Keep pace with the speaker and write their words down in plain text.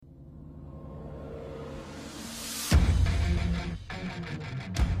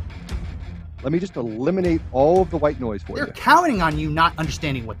Let me just eliminate all of the white noise for you. They're counting on you not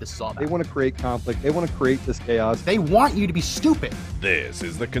understanding what this is all about. They want to create conflict. They want to create this chaos. They want you to be stupid. This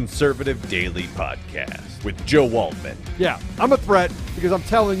is the Conservative Daily Podcast with Joe Waldman. Yeah, I'm a threat because I'm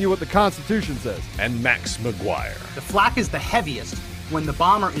telling you what the Constitution says. And Max McGuire. The flak is the heaviest when the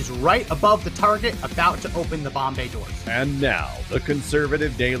bomber is right above the target about to open the bomb bay doors. And now the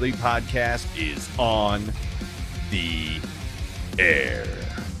Conservative Daily Podcast is on the air.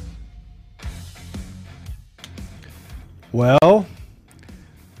 Well,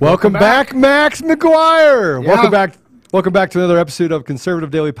 welcome back, Max McGuire. Yeah. Welcome back to another episode of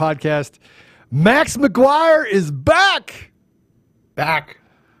Conservative Daily Podcast. Max McGuire is back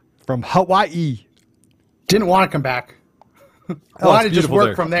from Hawaii. Didn't want to come back. Wanted to just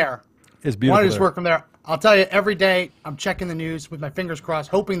work from there. It's beautiful. Wanted to just work from there. I'll tell you, every day I'm checking the news with my fingers crossed,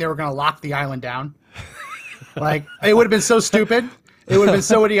 hoping they were going to lock the island down. Like, it would have been so stupid. It would have been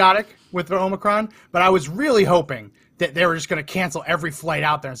so idiotic with the Omicron. But I was really hoping that they were just going to cancel every flight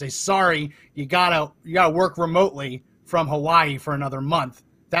out there and say, sorry, you gotta work remotely from Hawaii for another month.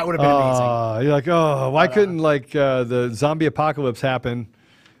 That would have been amazing. You're like, why couldn't the zombie apocalypse happen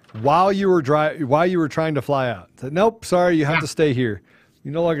while you were trying to fly out? So, nope, sorry, you have to stay here.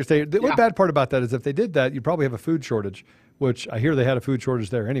 You no longer stay. The only bad part about that is if they did that, you'd probably have a food shortage, which I hear they had a food shortage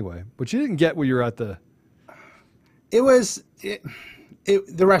there anyway. But you didn't get when you were at the.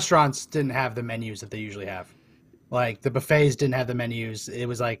 The restaurants didn't have the menus that they usually have. Like, the buffets didn't have the menus. It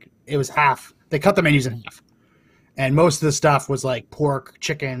was half. They cut the menus in half. And most of the stuff was like pork,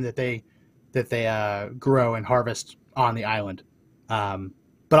 chicken that they grow and harvest on the island.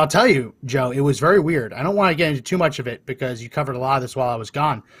 But I'll tell you, Joe, it was very weird. I don't want to get into too much of it because you covered a lot of this while I was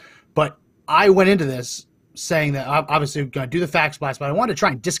gone. But I went into this saying that I'm obviously going to do the facts blast, but I wanted to try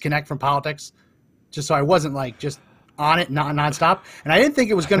and disconnect from politics just so I wasn't like just on it nonstop. And I didn't think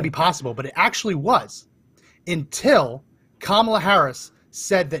it was going to be possible, but it actually was. Until Kamala Harris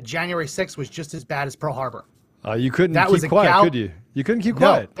said that January 6th was just as bad as Pearl Harbor. You couldn't keep quiet, could you? You couldn't keep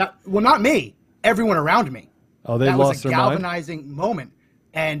quiet. Well, not me. Everyone around me. Oh, they lost their mind? That was a galvanizing moment.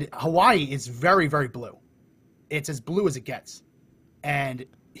 And Hawaii is very, very blue. It's as blue as it gets. And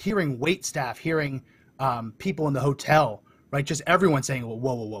hearing wait staff, hearing people in the hotel, right? Just everyone saying,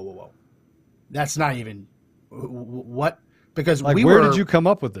 whoa. That's not even what? Because where did you come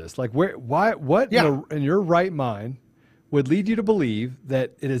up with this? Like, what in your right mind would lead you to believe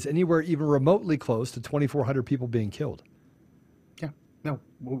that it is anywhere even remotely close to 2,400 people being killed? Yeah, no,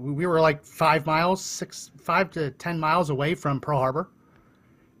 we were like 5 to 10 miles away from Pearl Harbor.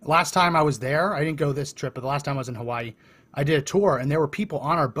 Last time I was there, I didn't go this trip, but the last time I was in Hawaii, I did a tour, and there were people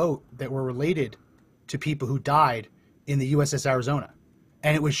on our boat that were related to people who died in the USS Arizona,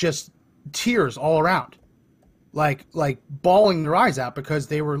 and it was just tears all around. Like bawling their eyes out because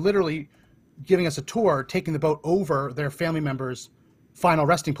they were literally giving us a tour, taking the boat over their family members' final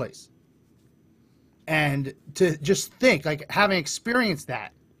resting place. And to just think, like having experienced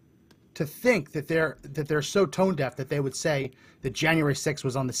that, to think that they're so tone deaf that they would say that January 6th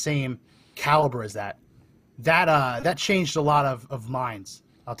was on the same caliber as that changed a lot of minds.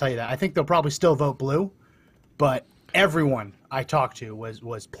 I'll tell you that. I think they'll probably still vote blue, but everyone I talked to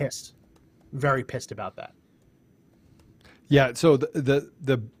was pissed, very pissed about that. Yeah, so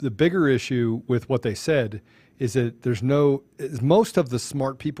the bigger issue with what they said is that most of the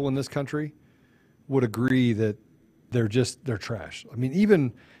smart people in this country would agree that they're trash. I mean,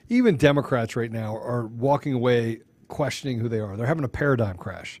 even Democrats right now are walking away questioning who they are. They're having a paradigm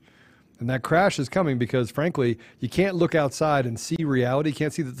crash. And that crash is coming because, frankly, you can't look outside and see reality. You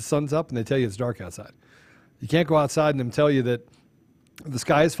can't see that the sun's up and they tell you it's dark outside. You can't go outside and them tell you that the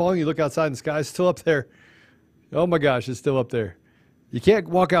sky is falling. You look outside and the sky is still up there. Oh my gosh, it's still up there. You can't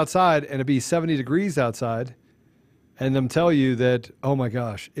walk outside and it be 70 degrees outside and them tell you that, oh my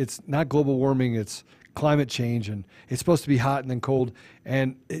gosh, it's not global warming, it's climate change and it's supposed to be hot and then cold.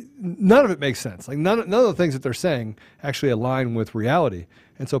 And none of it makes sense. Like none of the things that they're saying actually align with reality.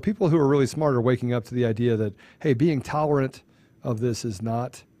 And so people who are really smart are waking up to the idea that, hey, being tolerant of this is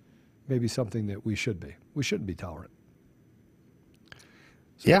not maybe something that we should be. We shouldn't be tolerant.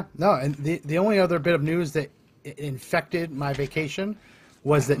 So, yeah, no, and the only other bit of news that infected my vacation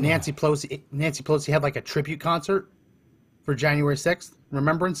was that Nancy Pelosi had like a tribute concert for January 6th,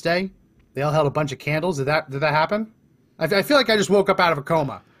 Remembrance Day. They all held a bunch of candles. Did that happen? I feel like I just woke up out of a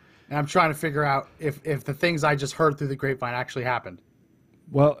coma, and I'm trying to figure out if the things I just heard through the grapevine actually happened.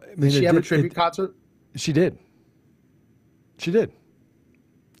 Well, I mean, did she have a tribute concert? She did.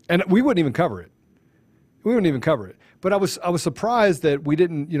 And we wouldn't even cover it. But I was surprised that we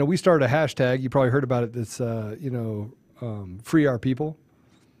didn't, we started a hashtag. You probably heard about it. That's, free our people.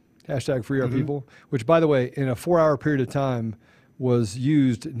 Hashtag free our people, which, by the way, in a 4-hour period of time was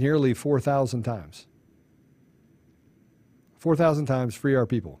used nearly 4,000 times. 4,000 times free our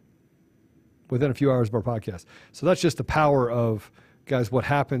people within a few hours of our podcast. So that's just the power of, guys, what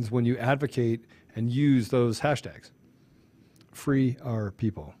happens when you advocate and use those hashtags. Free our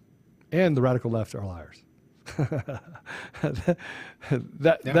people. And the radical left are liars. I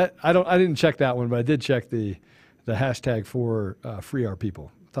didn't check that one, but I did check the hashtag for free our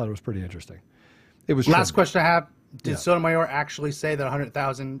people. Thought it was pretty interesting. It was last question I have. Did Sotomayor actually say that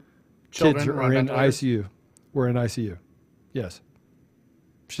 100,000 children kids are in ICU? We're in ICU. Yes,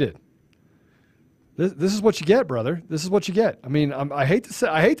 she did. This is what you get, brother. This is what you get. I mean, I hate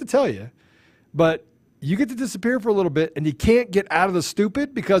to tell you, but you get to disappear for a little bit, and you can't get out of the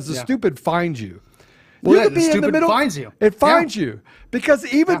stupid because the stupid finds you. Well, you could be in the middle. Finds you. It finds you because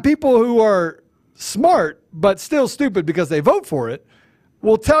even people who are smart but still stupid because they vote for it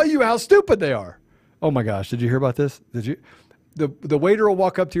will tell you how stupid they are. Oh my gosh, did you hear about this? Did you? The waiter will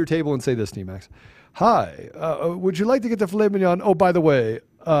walk up to your table and say this to you, Max. Hi, would you like to get the filet mignon? Oh, by the way,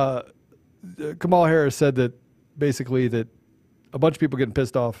 Kamala Harris said that basically that a bunch of people getting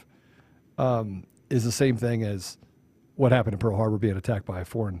pissed off is the same thing as what happened in Pearl Harbor being attacked by a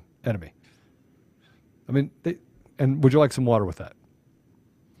foreign enemy. I mean, and would you like some water with that?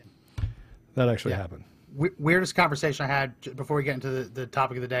 That actually happened. Weirdest conversation I had before we get into the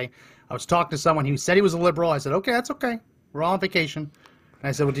topic of the day. I was talking to someone who said he was a liberal. I said, okay, that's okay. We're all on vacation. And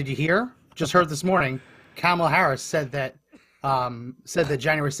I said, well, did you hear? Just heard this morning, Kamala Harris said that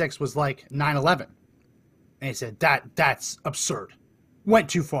January 6th was like 9/11. And he said, that's absurd. Went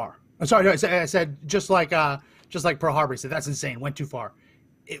too far. I'm sorry, no, I said just like Pearl Harbor. He said, that's insane. Went too far.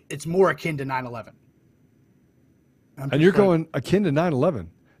 It's more akin to 9/11. And you're going akin to 9/11.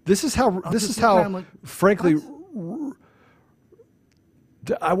 This is how, frankly,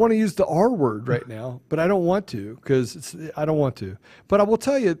 I want to use the R word right now, but I don't want to because I don't want to. But I will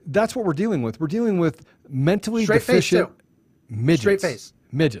tell you, that's what we're dealing with. We're dealing with mentally deficient midgets. Straight face.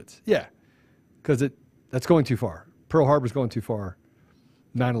 Midgets, yeah. Because that's going too far. Pearl Harbor's going too far.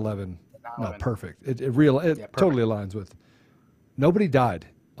 9/11, not perfect. It totally aligns with. Nobody died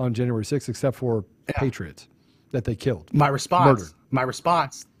on January 6th except for patriots that they killed. My response. Murdered. My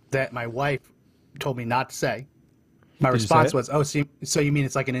response that my wife told me not to say. My response was, "Oh, so you mean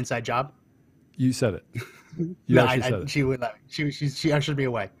it's like an inside job?" You said it. No, she wouldn't let me. I should be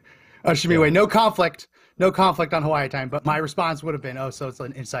away. I should be away. No conflict on Hawaii time. But my response would have been, "Oh, so it's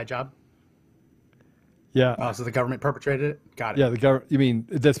an inside job." Yeah. Oh, so the government perpetrated it. Got it. Yeah, the government. You mean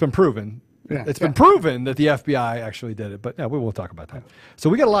that's been proven? Yeah. It's been proven that the FBI actually did it. But yeah, we won't talk about that. So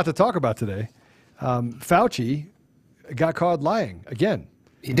we got a lot to talk about today. Fauci got caught lying again.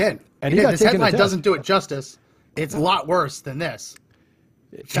 He did. And this headline doesn't do it justice. It's a lot worse than this.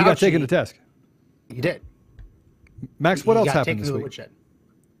 He got taken to task. He did. Max, what else happened this week? Woodshed.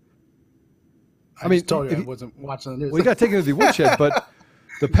 I mean, told you I wasn't watching the news. Well, he got taken to the woodshed, but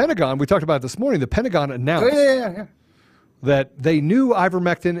the Pentagon, we talked about it this morning, the Pentagon announced that they knew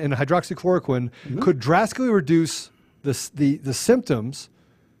ivermectin and hydroxychloroquine could drastically reduce the symptoms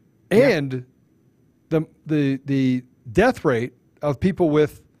and the death rate of people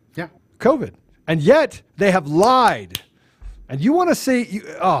with COVID. And yet they have lied. And you want to see,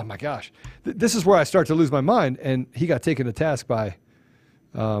 oh my gosh, this is where I start to lose my mind. And he got taken to task by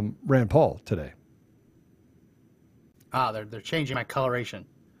Rand Paul today. They're changing my coloration.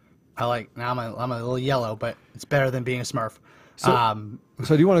 I'm a little yellow, but it's better than being a Smurf. So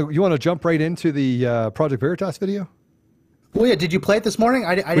do you want to jump right into the Project Veritas video? Well, yeah. Did you play it this morning?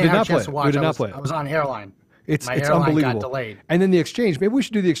 I didn't have a chance to watch. We did not play it. I was on airline. It's airline unbelievable. got delayed. And then the exchange. Maybe we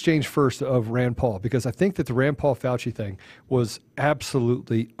should do the exchange first of Rand Paul, because I think that the Rand Paul Fauci thing was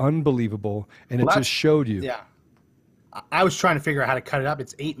absolutely unbelievable, and it just showed you. Yeah. I was trying to figure out how to cut it up.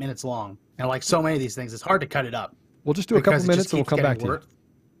 It's 8 minutes long, and like so many of these things, it's hard to cut it up. We'll just do a couple minutes, and we'll come back to you.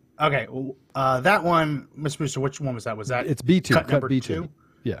 Okay. That one, Mr. Booster, which one was that? Was that? It's B2. Cut number B2. 2?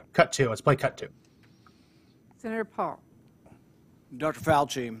 Yeah. Cut 2. Let's play cut 2. Senator Paul. Dr.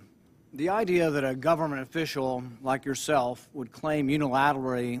 Fauci, the idea that a government official like yourself would claim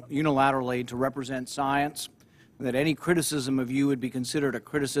unilaterally to represent science, that any criticism of you would be considered a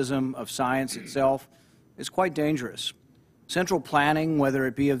criticism of science itself, is quite dangerous. Central planning, whether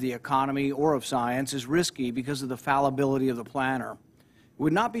it be of the economy or of science, is risky because of the fallibility of the planner. It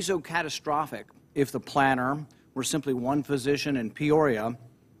would not be so catastrophic if the planner were simply one physician in Peoria.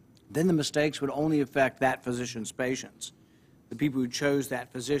 Then the mistakes would only affect that physician's patients, the people who chose that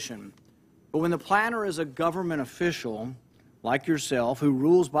physician. But when the planner is a government official like yourself who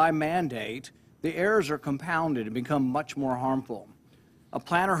rules by mandate, the errors are compounded and become much more harmful. a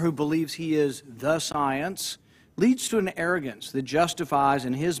planner who believes he is the science, leads to an arrogance that justifies,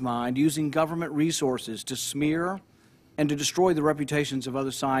 in his mind, using government resources to smear and to destroy the reputations of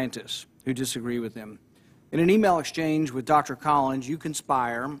other scientists who disagree with him. In an email exchange with Dr. Collins, you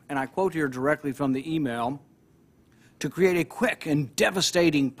conspire, and I quote here directly from the email, to create a quick and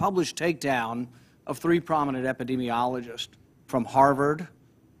devastating published takedown of 3 prominent epidemiologists from Harvard,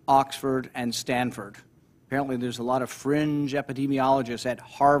 Oxford, and Stanford. Apparently there's a lot of fringe epidemiologists at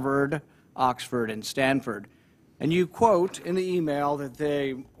Harvard, Oxford, and Stanford. And you quote in the email that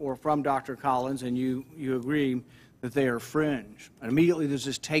they, or from Dr. Collins, and you agree that they are fringe. And immediately there's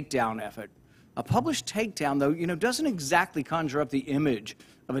this takedown effort. A published takedown, though, doesn't exactly conjure up the image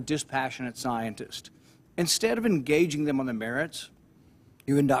of a dispassionate scientist. Instead of engaging them on the merits,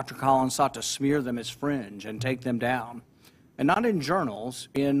 you and Dr. Collins sought to smear them as fringe and take them down. And not in journals,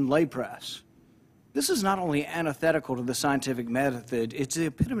 in lay press. This is not only antithetical to the scientific method, it's the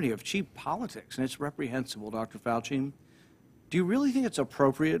epitome of cheap politics, and it's reprehensible, Dr. Fauci. Do you really think it's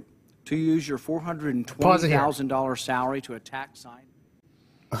appropriate to use your $420,000 salary to attack science?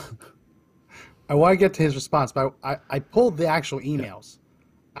 I want to get to his response, but I pulled the actual emails.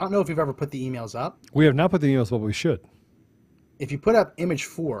 I don't know if you've ever put the emails up. We have not put the emails, but we should. If you put up image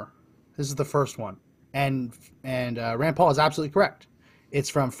 4, this is the first one, and Rand Paul is absolutely correct. It's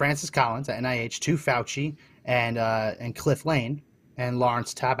from Francis Collins at NIH to Fauci and Cliff Lane and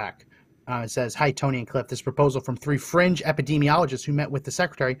Lawrence Tabak. It says, "Hi, Tony and Cliff. This proposal from 3 fringe epidemiologists who met with the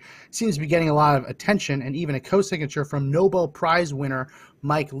secretary seems to be getting a lot of attention, and even a co-signature from Nobel Prize winner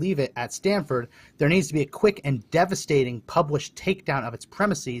Mike Leavitt at Stanford. There needs to be a quick and devastating published takedown of its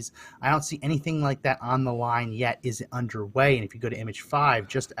premises. I don't see anything like that on the line yet. Is it underway?" And if you go to image 5,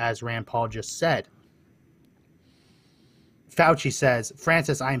 just as Rand Paul just said, Fauci says,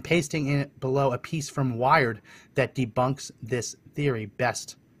 "Francis, I am pasting in below a piece from Wired that debunks this theory.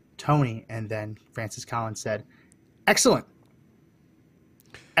 Best, Tony." And then Francis Collins said, "Excellent.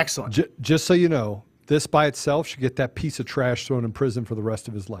 Excellent." Just so you know, this by itself should get that piece of trash thrown in prison for the rest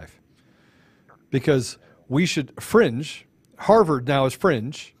of his life. Because we should fringe. Harvard now is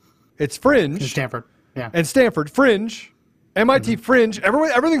fringe. It's fringe. And Stanford. Yeah. And Stanford, fringe. MIT, fringe.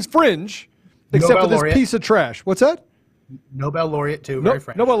 Everything's fringe except Nobel for this laureate. piece of trash. What's that? Nobel laureate, too. Very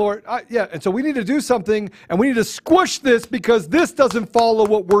French. Nobel laureate. Yeah, and so we need to do something, and we need to squish this because this doesn't follow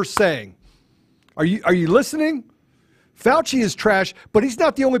what we're saying. Are you listening? Fauci is trash, but he's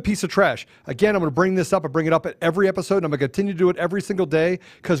not the only piece of trash. Again, I'm going to bring this up. I bring it up at every episode, and I'm going to continue to do it every single day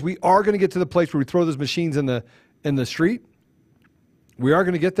because we are going to get to the place where we throw those machines in the street. We are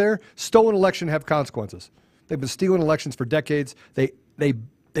going to get there. Stolen election have consequences. They've been stealing elections for decades. They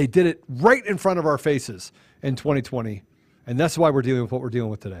did it right in front of our faces in 2020. And that's why we're dealing with what we're dealing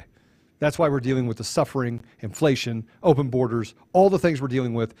with today. That's why we're dealing with the suffering, inflation, open borders, all the things we're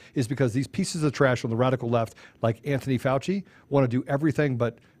dealing with is because these pieces of trash on the radical left, like Anthony Fauci, want to do everything,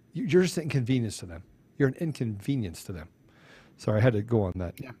 but you're just an inconvenience to them. You're an inconvenience to them. Sorry, I had to go on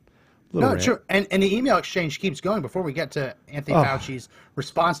that. Yeah. No, sure. And the email exchange keeps going before we get to Anthony Fauci's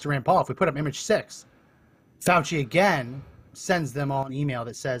response to Rand Paul. If we put up image 6, Fauci again sends them all an email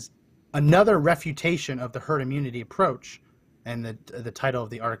that says, "Another refutation of the herd immunity approach." And the title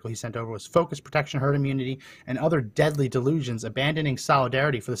of the article he sent over was "Focus, Protection, Herd Immunity, and Other Deadly Delusions, Abandoning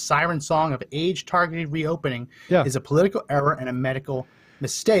Solidarity for the Siren Song of Age-Targeted Reopening is a political error and a medical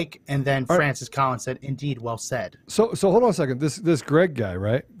mistake." And then Francis Collins said, "Indeed, well said." So hold on a second. This Greg guy,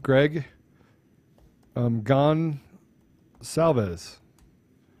 right? Greg Gonsalves.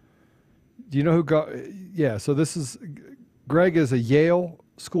 Do you know who yeah, so this is Greg is a Yale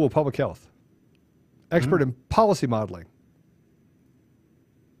School of Public Health expert in policy modeling.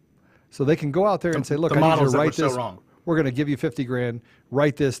 So they can go out there and say, "Look, I need you to write this. We're going to give you 50 grand.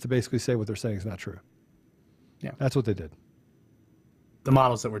 Write this to basically say what they're saying is not true." Yeah. That's what they did. The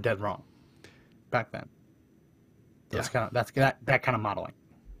models that were dead wrong back then. That's that kind of modeling.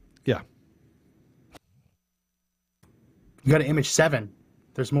 Yeah. You go to image 7.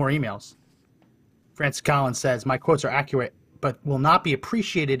 There's more emails. Francis Collins says, "My quotes are accurate, but will not be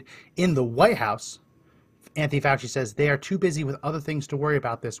appreciated in the White House." Anthony Fauci says, "They are too busy with other things to worry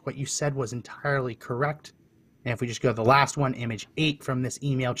about this. What you said was entirely correct." And if we just go to the last one, image 8 from this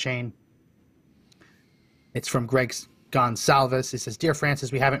email chain, it's from Greg Gonsalves. It says, "Dear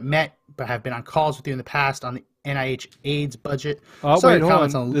Francis, we haven't met, but have been on calls with you in the past on the NIH AIDS budget." Oh, wait,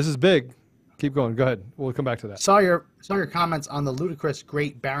 hold on. This is big. Keep going. Go ahead. We'll come back to that. Saw your comments on the ludicrous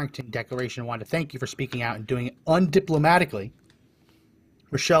Great Barrington Declaration. Wanted to thank you for speaking out and doing it undiplomatically.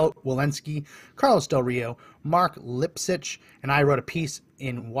 Rochelle Walensky, Carlos Del Rio, Mark Lipsitch, and I wrote a piece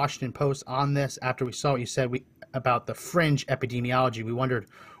in Washington Post on this after we saw what you said. about the fringe epidemiology. We wondered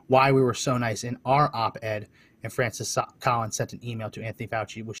why we were so nice in our op-ed, and Francis Collins sent an email to Anthony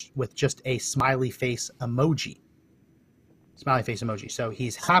Fauci with just a smiley face emoji. Smiley face emoji. So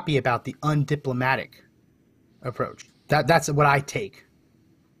he's happy about the undiplomatic approach. That's what I take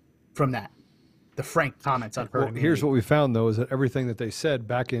from that. The frank comments on herd immunity. Here's what we found, though, is that everything that they said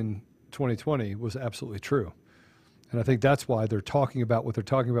back in 2020 was absolutely true. And I think that's why they're talking about what they're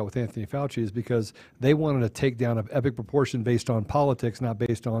talking about with Anthony Fauci, is because they wanted a takedown of epic proportion based on politics, not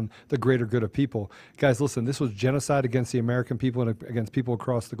based on the greater good of people. Guys, listen, this was genocide against the American people and against people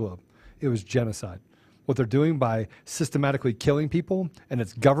across the globe. It was genocide. What they're doing by systematically killing people, and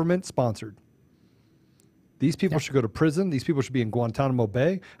it's government sponsored. These people should go to prison. These people should be in Guantanamo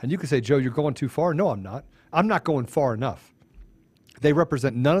Bay. And you can say, Joe, you're going too far. No, I'm not. I'm not going far enough. They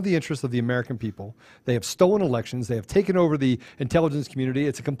represent none of the interests of the American people. They have stolen elections. They have taken over the intelligence community.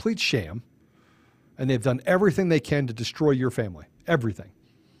 It's a complete sham. And they've done everything they can to destroy your family. Everything.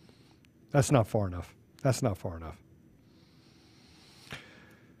 That's not far enough. That's not far enough.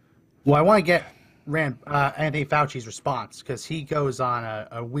 Well, I want to get Anthony Fauci's response, because he goes on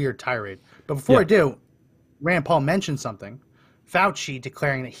a weird tirade. But before I do, Rand Paul mentioned something. Fauci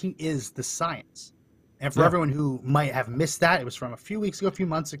declaring that he is the science. And for everyone who might have missed that, it was from a few weeks ago, a few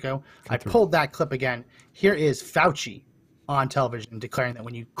months ago. I pulled that clip again. Here is Fauci on television declaring that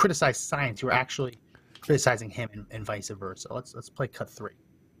when you criticize science, you're actually criticizing him, and vice versa. Let's play cut 3.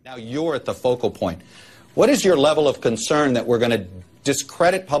 Now you're at the focal point. What is your level of concern that we're going to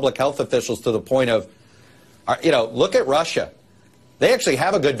discredit public health officials to the point of, look at Russia. They actually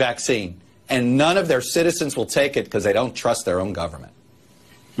have a good vaccine, and none of their citizens will take it because they don't trust their own government.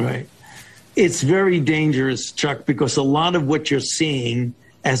 Right. It's very dangerous, Chuck, because a lot of what you're seeing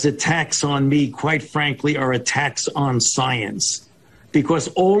as attacks on me, quite frankly, are attacks on science. Because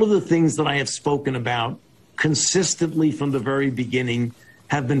all of the things that I have spoken about consistently from the very beginning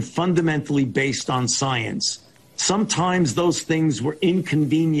have been fundamentally based on science. Sometimes those things were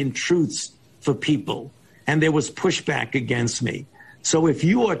inconvenient truths for people, and there was pushback against me. So if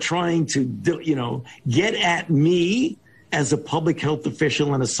you are trying to, get at me as a public health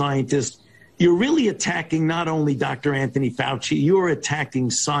official and a scientist, you're really attacking not only Dr. Anthony Fauci, you're attacking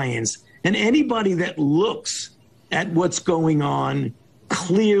science. And anybody that looks at what's going on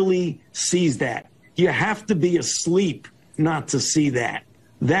clearly sees that. You have to be asleep not to see that.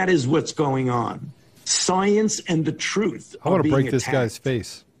 That is what's going on. Science and the truth. I want to break this guy's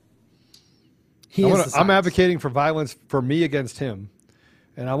face. I'm advocating for violence for me against him.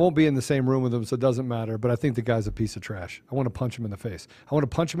 And I won't be in the same room with him, so it doesn't matter. But I think the guy's a piece of trash. I want to punch him in the face. I want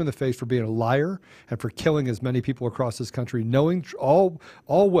to punch him in the face for being a liar and for killing as many people across this country, knowing all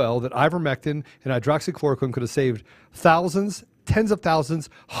well that ivermectin and hydroxychloroquine could have saved thousands, tens of thousands,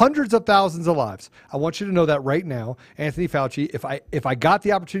 hundreds of thousands of lives. I want you to know that right now, Anthony Fauci. If I got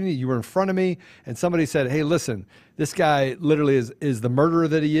the opportunity, you were in front of me, and somebody said, "Hey, listen, this guy literally is the murderer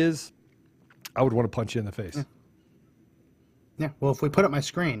that he is," I would want to punch you in the face. Yeah, well, if we put up my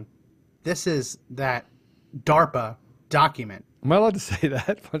screen, this is that DARPA document. Am I allowed to say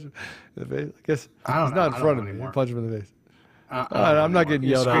that? Punch him in the face? I guess I don't he's know. not in front of me. Anymore. Punch him in the face. I'm not getting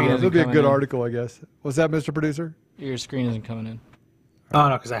yelled at. It'll be a good article, I guess. What's that, Mr. Producer? Your screen isn't coming in. Oh,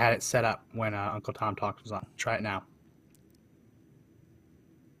 no, because I had it set up when Uncle Tom Talks was on. Try it now.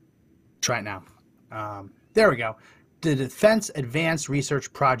 Try it now. There we go. The Defense Advanced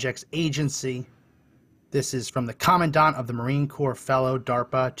Research Projects Agency. This is from the Commandant of the Marine Corps Fellow,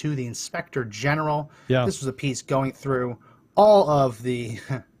 DARPA, to the Inspector General. Yeah. This was a piece going through all of the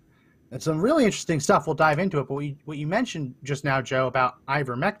some really interesting stuff. We'll dive into it. But what you mentioned just now, Joe, about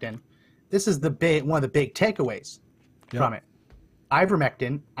ivermectin, this is one of the big takeaways from it.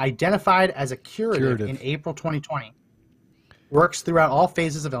 Ivermectin, identified as a curative in April 2020, works throughout all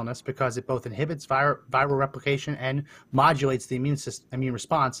phases of illness because it both inhibits viral replication and modulates the immune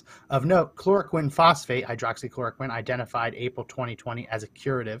response. Of note, chloroquine phosphate, hydroxychloroquine, identified April 2020 as a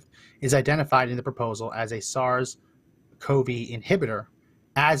curative, is identified in the proposal as a SARS-CoV inhibitor,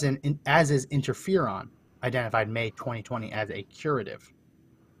 as is interferon, identified May 2020 as a curative.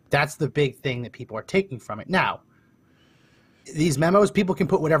 That's the big thing that people are taking from it. Now, these memos, people can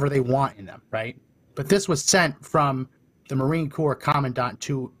put whatever they want in them, right? But this was sent from the Marine Corps Commandant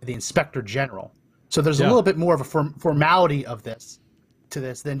to the Inspector General. So there's a little bit more of a formality of this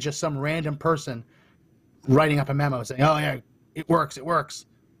than just some random person writing up a memo saying, "Oh yeah, it works, it works."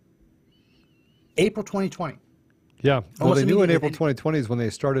 April 2020. Yeah. Well, they knew in April 2020 is when they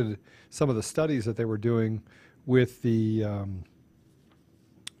started some of the studies that they were doing with the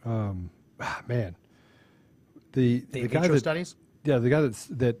the guy that studies. Yeah, the guy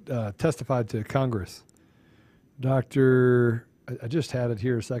that testified to Congress Dr. I just had it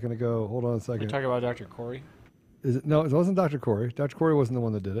here a second ago. Hold on a You're second. talking about Dr. Corey? Is it? No, it wasn't Dr. Corey. Dr. Corey wasn't the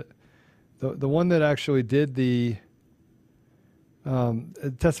one that did it. The one that actually did the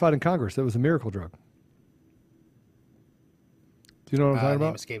testified in Congress. That was a miracle drug. Do you know what I'm talking Name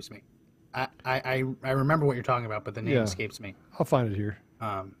about? escapes me. I remember what you're talking about, but the name Yeah. escapes me. I'll find it here.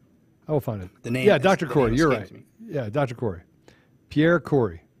 I will find it. The name Yeah, is- Dr. the Corey. name You're right. escapes me. Yeah, Dr. Corey. Pierre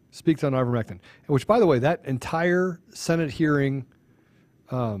Corey speaks on ivermectin, which, by the way, that entire Senate hearing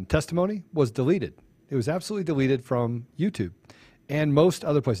testimony was deleted. It was absolutely deleted from YouTube and most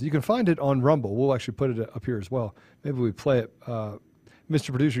other places. You can find it on Rumble. We'll actually put it up here as well. Maybe we play it. Mr.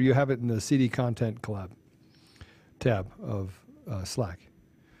 Producer, you have it in the CD content collab tab of Slack.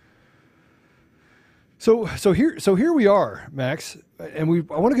 So here we are, Max, and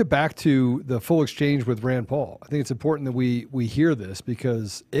I want to get back to the full exchange with Rand Paul. I think it's important that we hear this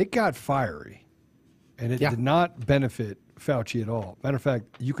because it got fiery, and it did not benefit Fauci at all. Matter of fact,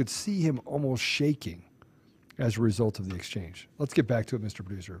 you could see him almost shaking as a result of the exchange. Let's get back to it, Mr.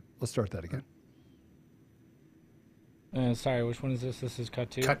 Producer. Let's start that again. Sorry, which one is this? This is cut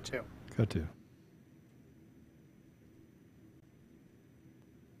 2? Cut 2. Cut to.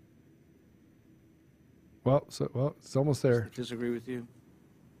 Well, it's almost there. Disagree with you.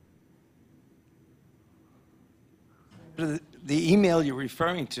 The email you're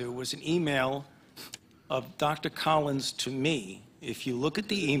referring to was an email of Dr. Collins to me. If you look at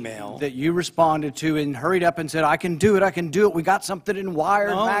the email. That you responded to and hurried up and said, I can do it. We got something in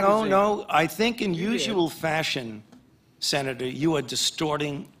Wired magazine. No. I think in usual fashion, Senator, you are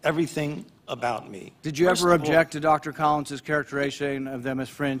distorting everything about me. Did you ever object to Dr. Collins' characterization of them as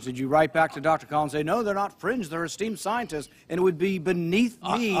friends? Did you write back to Dr. Collins and say, no, they're not friends, they're esteemed scientists, and it would be beneath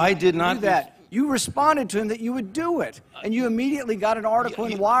me I did to not do that? You responded to him that you would do it, and you immediately got an article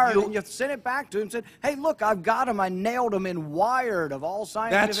in Wired, and you sent it back to him and said, hey, look, I've got him. I nailed him in Wired of all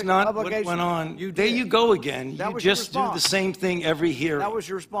scientific That's not publications. what went on. You There did. you go again. That You was your just do response. the same thing every hearing. That was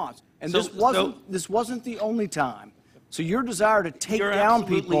your response. And So- this wasn't the only time. So your desire to take You're down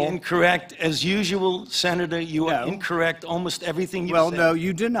absolutely people. incorrect. As usual, Senator, you are No. incorrect almost everything you Well, say. no,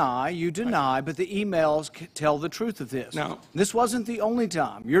 you deny, but the emails tell the truth of this. No. This wasn't the only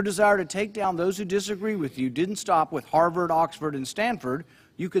time. Your desire to take down those who disagree with you didn't stop with Harvard, Oxford, and Stanford.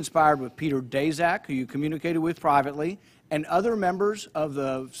 You conspired with Peter Daszak, who you communicated with privately, and other members of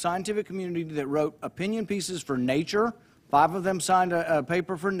the scientific community that wrote opinion pieces for Nature. 5 of them signed a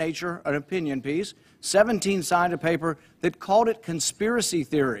paper for Nature, an opinion piece. 17 signed a paper that called it conspiracy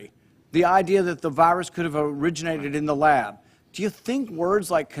theory, the idea that the virus could have originated in the lab. Do you think words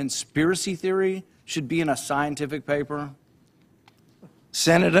like conspiracy theory should be in a scientific paper?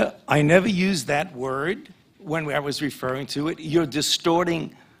 Senator, I never used that word when I was referring to it. You're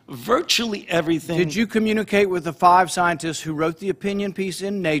distorting virtually everything. Did you communicate with the 5 scientists who wrote the opinion piece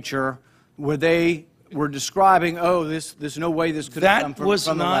in Nature where they were describing, oh, there's no way this could have come That was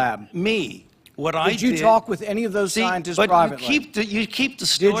from the not lab? me. What I Did you talk with any of those scientists but privately? you keep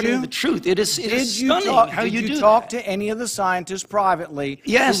distorting the truth. It is stunning how you do talk that. to any of the scientists privately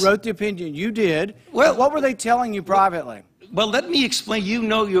Yes. who wrote the opinion? You did. Well- What were they telling you privately? Well, let me explain. You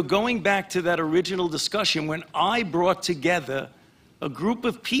know, you're going back to that original discussion when I brought together a group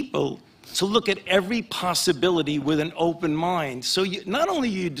of people to look at every possibility with an open mind. So not only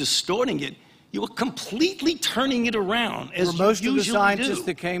are you distorting it, you are completely turning it around, as Were most you of the usually scientists do.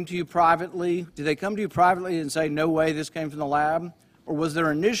 that came to you privately, did they come to you privately and say, no way, this came from the lab? Or was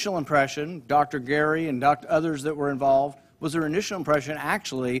their initial impression, Dr. Gary and others that were involved, was their initial impression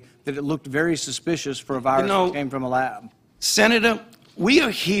actually that it looked very suspicious for a virus that came from a lab? Senator, we are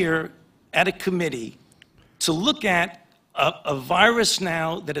here at a committee to look at a virus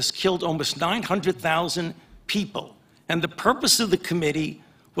now that has killed almost 900,000 people. And the purpose of the committee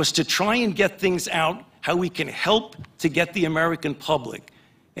was to try and get things out how we can help to get the American public.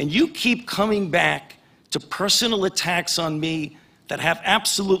 And you keep coming back to personal attacks on me that have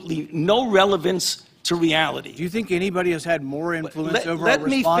absolutely no relevance to reality. Do you think anybody has had more influence Let- over let our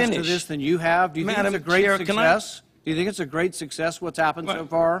me response to finish. this than you have? Do you think Madam it's a great Chair, can I- success? Do you think it's a great success what's happened so Well,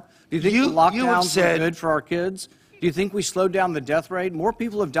 far? Do you think you- the you have lockdowns said- were good for our kids? Do you think we slowed down the death rate? More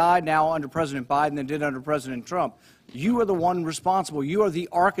people have died now under President Biden than did under President Trump. You are the one responsible. You are the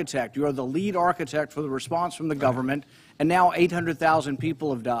architect. You are the lead architect for the response from the government, and now 800,000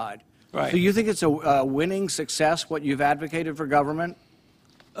 people have died. Right. So you think it's a winning success, what you've advocated for government?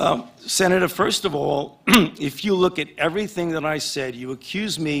 Senator, first of all, if you look at everything that I said, you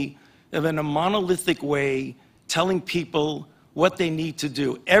accuse me of in a monolithic way telling people what they need to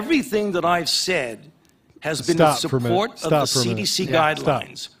do. Everything that I've said has been in Stop for a minute. support of the Stop for a minute. CDC Yeah, stop.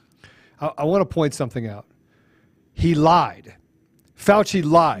 guidelines. I want to point something out. He lied. Fauci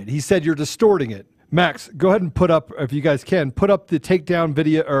lied. He said you're distorting it. Max, go ahead and put up, if you guys can, put up the takedown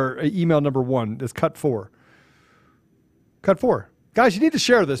video or email number 1. It's cut 4. Cut 4. Guys, you need to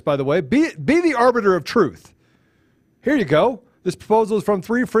share this, by the way. Be the arbiter of truth. Here you go. This proposal is from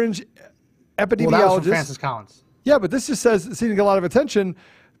 3 fringe epidemiologists. Well, that was from Francis Collins. Yeah, but this just says it's seeing a lot of attention.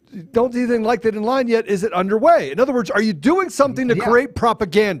 Don't do anything like that in line yet. Is it underway? In other words, are you doing something to create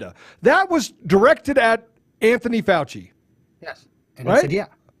propaganda? That was directed at Anthony Fauci. Yes. And right? he said, yeah.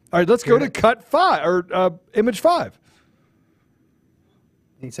 All right, let's go to cut 5 or image 5.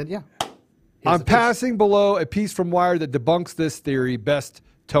 And he said, yeah. I'm passing below a piece from Wired that debunks this theory. Best,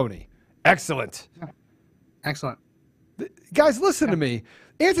 Tony. Excellent. Yeah. Excellent. Guys, listen to me.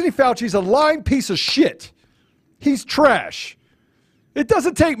 Anthony Fauci's a lying piece of shit. He's trash. It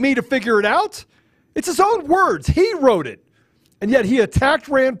doesn't take me to figure it out. It's his own words. He wrote it. And yet he attacked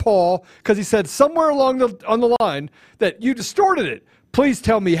Rand Paul because he said somewhere on the line that you distorted it. Please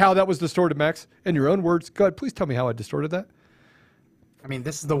tell me how that was distorted, Max. In your own words. Go ahead, please tell me how I distorted that. I mean,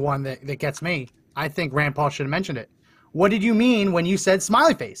 this is the one that gets me. I think Rand Paul should have mentioned it. What did you mean when you said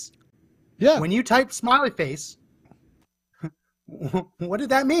smiley face? Yeah. When you typed smiley face, what did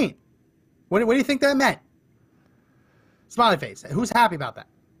that mean? What do you think that meant? Smiley face. Who's happy about that?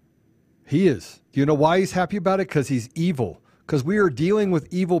 He is. Do you know why he's happy about it? Because he's evil. Because we are dealing with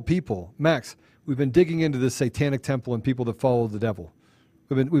evil people. Max, we've been digging into this satanic temple and people that follow the devil.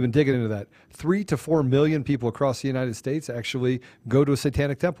 We've been digging into that. 3 to 4 million people across the United States actually go to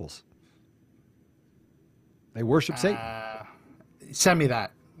satanic temples. They worship Satan. Send me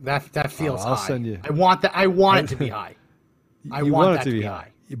that. That feels I'll high. send you. I want that. I want it to be high. I want that to be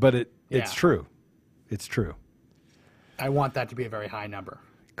high. But it's true. It's true. I want that to be a very high number.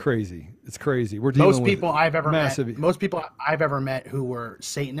 Crazy. It's crazy. We're dealing Most people I've ever massive. met. Most people I've ever met who were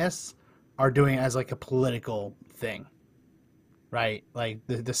Satanists are doing it as like a political thing, right? Like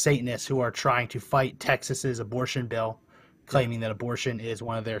the Satanists who are trying to fight Texas's abortion bill, claiming that abortion is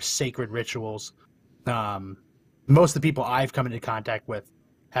one of their sacred rituals. Most of the people I've come into contact with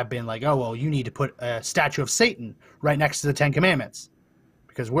have been like, "Oh, well, you need to put a statue of Satan right next to the 10 Commandments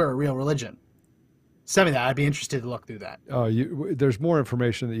because we're a real religion." Send me that. I'd be interested to look through that. Oh, there's more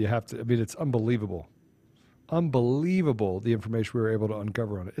information that you have to. I mean, it's unbelievable, unbelievable the information we were able to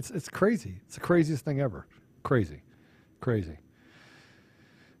uncover on it. It's crazy. It's the craziest thing ever. Crazy.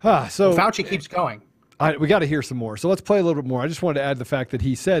 So Fauci keeps going. We got to hear some more. So let's play a little bit more. I just wanted to add the fact that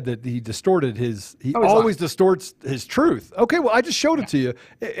he said that he distorted his. He always distorts his truth. Okay, well, I just showed it to you.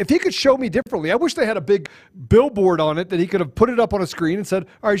 If he could show me differently, I wish they had a big billboard on it that he could have put it up on a screen and said,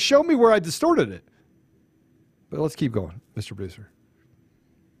 "All right, show me where I distorted it." But let's keep going, Mr. Producer.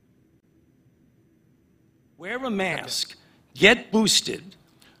 Wear a mask. Get boosted.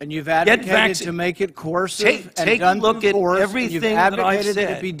 And you've advocated to make it coercive take and done a look through at force, everything you've that I've advocated said.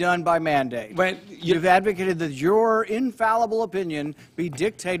 that it be done by mandate. Right. You've advocated that your infallible opinion be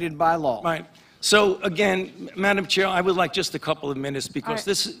dictated by law. Right. So again, Madam Chair, I would like just a couple of minutes because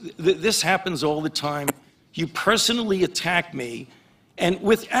this happens all the time. You personally attack me, and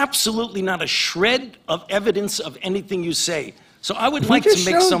with absolutely not a shred of evidence of anything you say. So I would like to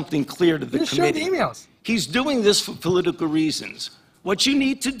make something clear to the committee. Emails. He's doing this for political reasons. What you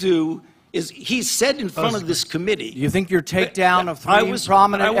need to do is, he said in front of this committee. Do you think your takedown of 3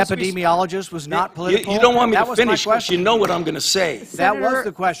 prominent epidemiologists was not political? You don't want me That to was my finish because question. you know what I'm going to say. That was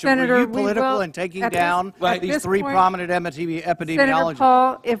the question. Senator, Were you we political will- in taking at down this these 3 point, prominent Senator epidemiologists?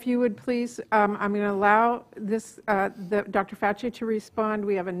 Paul, if you would please, I'm going to allow Dr. Fauci to respond.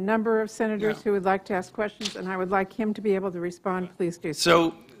 We have a number of senators who would like to ask questions, and I would like him to be able to respond. Please do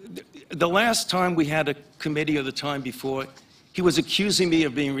so. So the last time we had a committee, or the time before, he was accusing me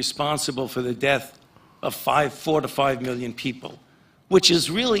of being responsible for the death of 4 to 5 million people, which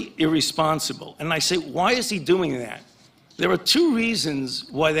is really irresponsible. And I say, why is he doing that? There are 2 reasons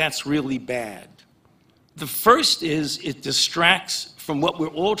why that's really bad. The first is it distracts from what we're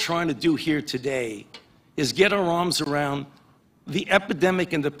all trying to do here today, is get our arms around the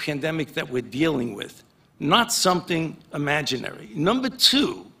epidemic and the pandemic that we're dealing with, not something imaginary. Number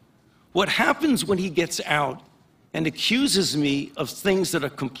 2, what happens when he gets out and accuses me of things that are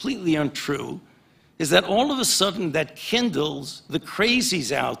completely untrue is that all of a sudden that kindles the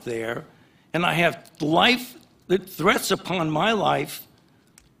crazies out there, and I have threats upon my life,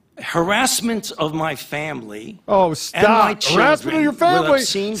 harassment of my family. Oh, and my stop. Harassment of your children with family.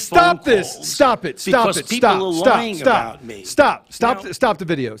 obscene Stop phone this. calls Stop it. Stop because it. people Stop. are Stop. lying Stop. about me. Stop. You Stop. know? Stop the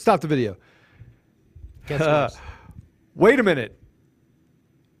video. Stop the video. Wait a minute.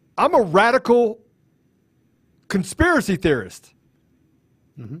 I'm a radical conspiracy theorist.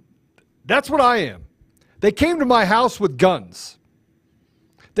 That's what I am. They came to my house with guns.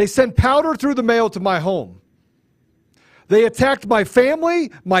 They sent powder through the mail to my home. They attacked my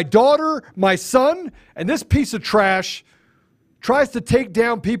family, my daughter, my son, and this piece of trash tries to take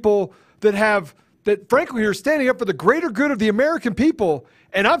down people that frankly are standing up for the greater good of the American people,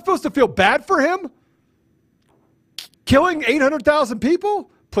 and I'm supposed to feel bad for him? Killing 800,000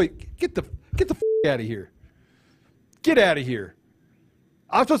 people? Please, get the out of here. Get out of here.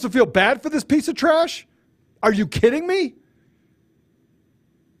 I'm supposed to feel bad for this piece of trash? Are you kidding me?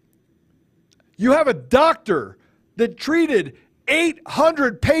 You have a doctor that treated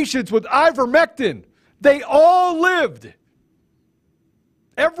 800 patients with ivermectin. They all lived.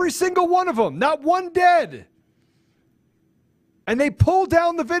 Every single one of them, not one dead. And they pull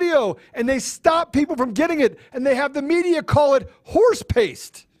down the video and they stop people from getting it, and they have the media call it horse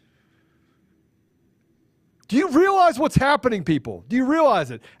paste. Do you realize what's happening, people? Do you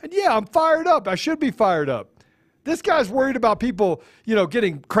realize it? And yeah, I'm fired up. I should be fired up. This guy's worried about people,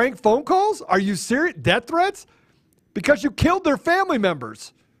 getting crank phone calls? Are you serious? Death threats? Because you killed their family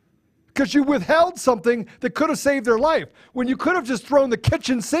members. Because you withheld something that could have saved their life. When you could have just thrown the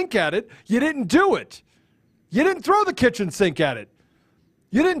kitchen sink at it, you didn't do it. You didn't throw the kitchen sink at it.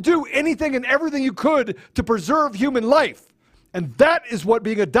 You didn't do anything and everything you could to preserve human life. And that is what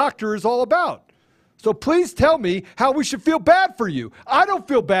being a doctor is all about. So please tell me how we should feel bad for you. I don't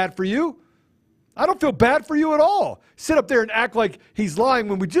feel bad for you. I don't feel bad for you at all. Sit up there and act like he's lying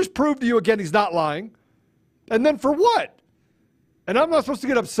when we just proved to you again he's not lying. And then for what? And I'm not supposed to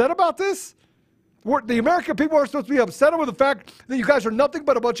get upset about this? The American people are supposed to be upset over the fact that you guys are nothing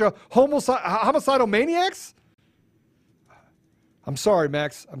but a bunch of homicidal maniacs? I'm sorry,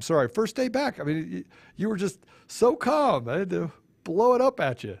 Max. I'm sorry. First day back. I mean, you were just so calm. I had to blow it up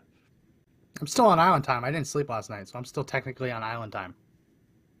at you. I'm still on island time. I didn't sleep last night, so I'm still technically on island time.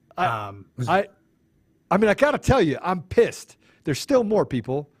 I mean, I got to tell you, I'm pissed. There's still more,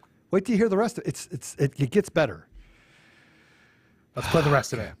 people. Wait till you hear the rest of it. It gets better. Let's play the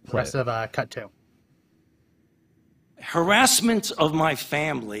rest of it. The rest of cut 2. Harassment of my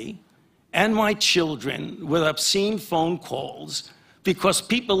family and my children with obscene phone calls because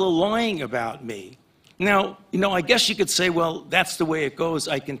people are lying about me. Now, I guess you could say, well, that's the way it goes.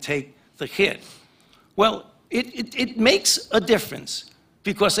 I can take the hit. Well, it makes a difference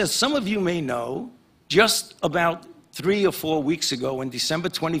because, as some of you may know, just about 3 or 4 weeks ago, on December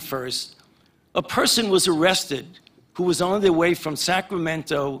 21st, a person was arrested who was on their way from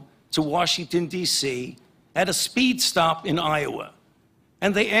Sacramento to Washington, D.C., at a speed stop in Iowa.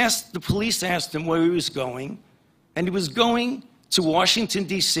 And the police asked him where he was going, and he was going to Washington,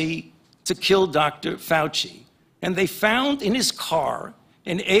 D.C. to kill Dr. Fauci. And they found in his car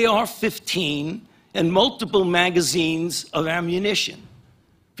an AR-15 and multiple magazines of ammunition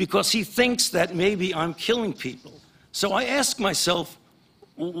because he thinks that maybe I'm killing people. So I ask myself,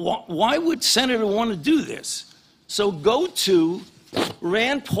 why would Senator want to do this? So go to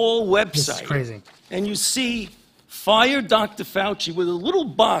Rand Paul website. This is crazy. And you see fire Dr. Fauci with a little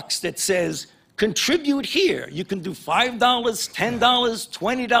box that says, contribute here. You can do $5, $10,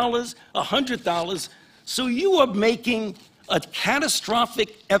 $20, $100. So you are making a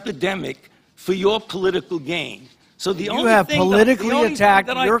catastrophic epidemic for your political gain. So the you have politically attacked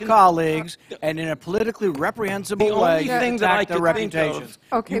your colleagues and in a politically reprehensible way attacked their reputations.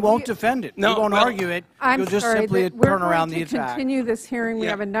 Okay, you won't defend it. No, you won't argue it. You'll just simply turn around the attack. We're going to continue this hearing. We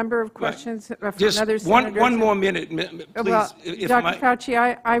have a number of questions from just other senators. One more minute, please. Well, Dr.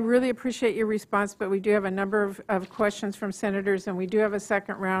 Fauci, I really appreciate your response, but we do have a number of questions from senators, and we do have a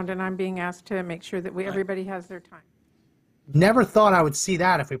second round, and I'm being asked to make sure that everybody has their time. Never thought I would see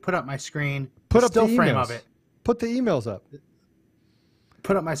that if we put up my screen. Put up the still frame emails. of it. Put the emails up.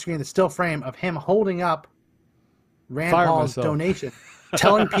 Put up my screen the still frame of him holding up Rand Fire Paul's myself. donation,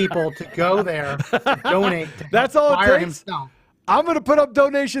 telling people to go there, donate. To That's all it fire takes? himself. I'm going to put up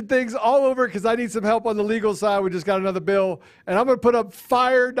donation things all over because I need some help on the legal side. We just got another bill. And I'm going to put up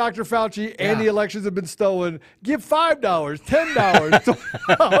fire Dr. Fauci and the elections have been stolen. Give $5, $10,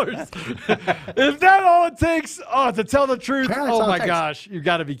 $20. Is that all it takes? Oh, to tell the truth? Apparently Oh, it's all my it takes. gosh. You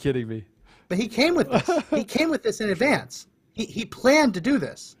got to be kidding me. But he came with this. He came with this in advance. He planned to do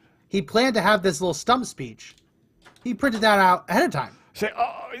this. He planned to have this little stump speech. He printed that out ahead of time. Say,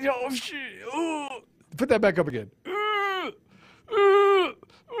 put that back up again.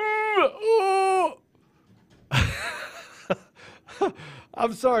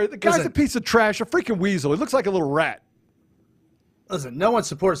 I'm sorry. The guy's a piece of trash, a freaking weasel. He looks like a little rat. Listen, no one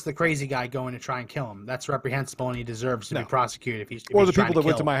supports the crazy guy going to try and kill him. That's reprehensible, and he deserves to be prosecuted if he's Or the trying people to that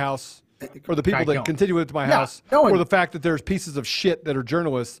went to kill. my house. or the people that continue it to my house, or the fact that there's pieces of shit that are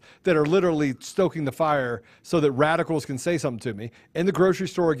journalists that are literally stoking the fire so that radicals can say something to me. In the grocery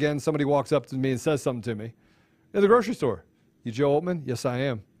store, again, somebody walks up to me and says something to me. In the grocery store, "You Joe Altman?" "Yes, I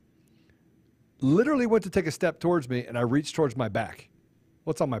am." Literally went to take a step towards me, and I reached towards my back.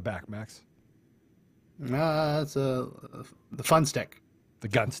 What's on my back, Max? It's the fun stick. The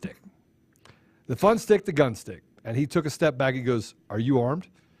gun stick. The fun stick, the gun stick. And he took a step back. He goes, "Are you armed?"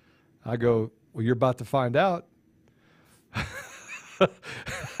 I go, "Well, you're about to find out."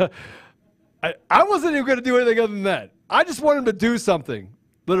 I wasn't even going to do anything other than that. I just wanted him to do something,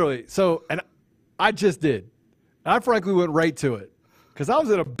 literally. So, and I just did. I frankly went right to it because I was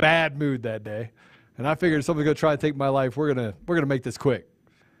in a bad mood that day, and I figured if somebody's going to try to take my life, we're gonna make this quick.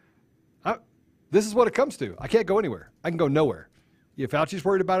 This is what it comes to. I can't go anywhere. I can go nowhere. If Fauci's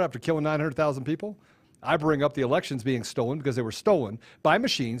worried about it after killing 900,000 people, I bring up the elections being stolen because they were stolen by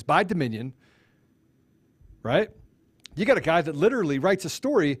machines, by Dominion, right? You got a guy that literally writes a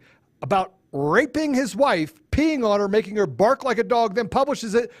story about raping his wife, peeing on her, making her bark like a dog, then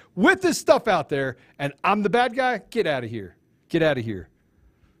publishes it with this stuff out there, and I'm the bad guy? Get out of here. Get out of here.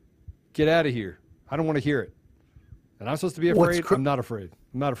 Get out of here. I don't want to hear it. And I'm supposed to be afraid? I'm not afraid.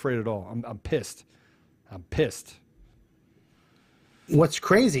 I'm not afraid at all. I'm pissed. I'm pissed. What's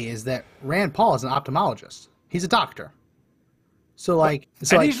crazy is that Rand Paul is an ophthalmologist. He's a doctor. So like,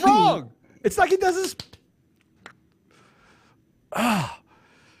 he's wrong. It's like he does this.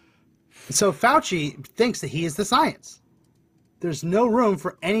 So Fauci thinks that he is the science. There's no room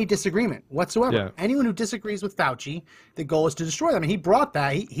for any disagreement whatsoever. Yeah. Anyone who disagrees with Fauci, the goal is to destroy them. And he brought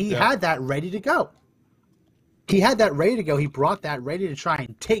that. He had that ready to go. He had that ready to go. He brought that ready to try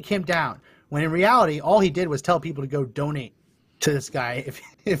and take him down. When in reality, all he did was tell people to go donate to this guy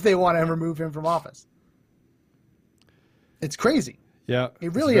if they want to remove him from office. It's crazy. Yeah.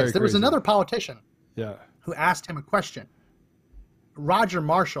 It really is. There was another politician Yeah. who asked him a question. Roger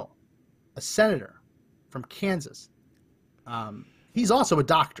Marshall, a senator from Kansas. He's also a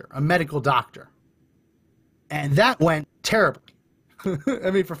doctor, a medical doctor. And that went terribly.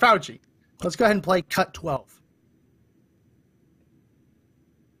 I mean, for Fauci. Let's go ahead and play cut 12.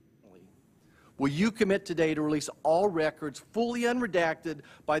 Will you commit today to release all records fully unredacted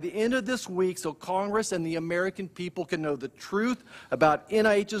by the end of this week so Congress and the American people can know the truth about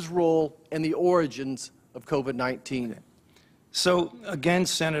NIH's role and the origins of COVID-19? So, again,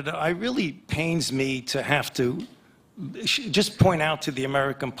 Senator, it really pains me to have to just point out to the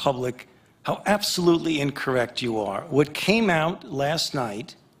American public how absolutely incorrect you are. What came out last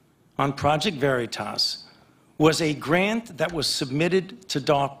night on Project Veritas was a grant that was submitted to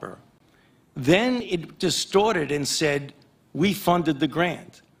DARPA. Then it distorted and said, we funded the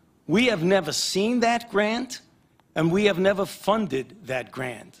grant. We have never seen that grant, and we have never funded that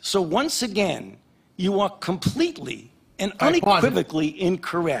grant. So once again, you are completely and unequivocally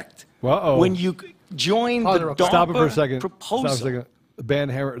incorrect when you join the DARPA Stop it for a second. proposal. Stop a second. The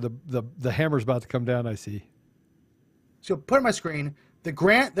band hammer, the hammer's about to come down, I see. So put on my screen, the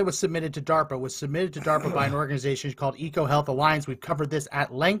grant that was submitted to DARPA was submitted to DARPA by an organization called EcoHealth Alliance. We've covered this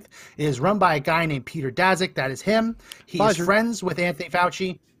at length. It is run by a guy named Peter Daszak. That is him. He is friends with Anthony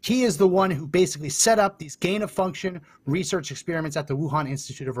Fauci. He is the one who basically set up these gain-of-function research experiments at the Wuhan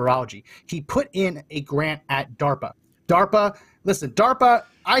Institute of Virology. He put in a grant at DARPA. DARPA,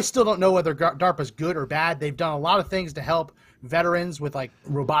 I still don't know whether DARPA's good or bad. They've done a lot of things to help veterans with like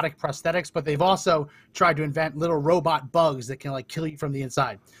robotic prosthetics, but they've also tried to invent little robot bugs that can like kill you from the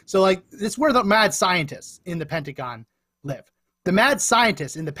inside. So like it's where the mad scientists in the Pentagon live. The mad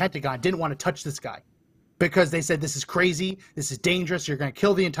scientists in the Pentagon didn't want to touch this guy because they said this is crazy, this is dangerous, you're going to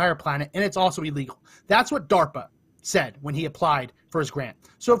kill the entire planet, and it's also illegal. That's what DARPA said when he applied for his grant.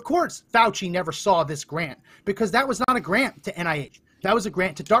 So of course Fauci never saw this grant because that was not a grant to NIH. That was a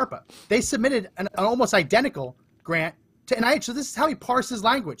grant to DARPA. They submitted an almost identical grant to NIH. So this is how he parses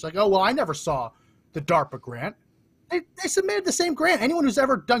language. Like, oh, well, I never saw the DARPA grant. They submitted the same grant. Anyone who's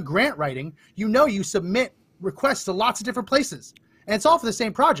ever done grant writing, you know you submit requests to lots of different places. And it's all for the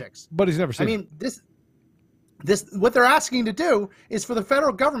same projects. But he's never seen it. I mean, this what they're asking to do is for the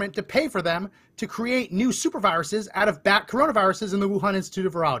federal government to pay for them to create new superviruses out of bat coronaviruses in the Wuhan Institute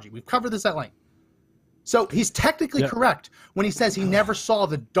of Virology. We've covered this at length. So he's technically correct when he says he never saw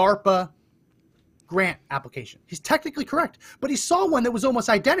the DARPA grant application. He's technically correct, but he saw one that was almost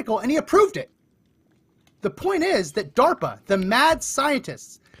identical and he approved it. The point is that DARPA, the mad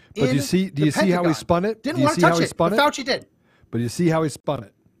scientists, but do you see how he spun it? Didn't want to touch it, but Fauci did. But you see how he spun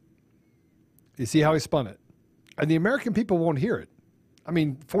it. You see how he spun it, and the American people won't hear it. I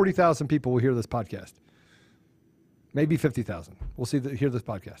mean, 40,000 people will hear this podcast. Maybe 50,000. We'll hear this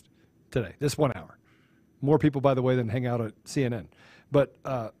podcast. today, this 1 hour. More people, by the way, than hang out at CNN. But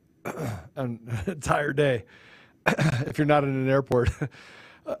an entire day, if you're not in an airport.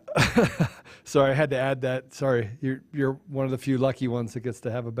 Sorry, I had to add that. Sorry, you're one of the few lucky ones that gets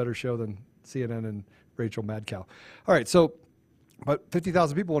to have a better show than CNN and Rachel Madcow. All right, so but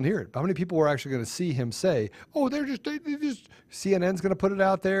 50,000 people won't hear it. How many people were actually going to see him say, "Oh, they just CNN's going to put it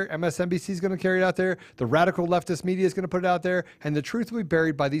out there, MSNBC's going to carry it out there, the radical leftist media is going to put it out there, and the truth will be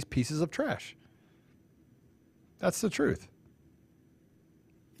buried by these pieces of trash." That's the truth.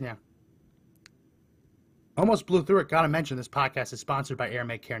 Yeah. Almost blew through it. Got to mention this podcast is sponsored by Air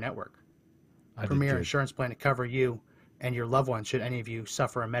Medcare Network. Premier insurance plan to cover you and your loved ones should any of you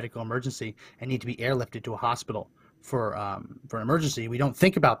suffer a medical emergency and need to be airlifted to a hospital for an emergency. We don't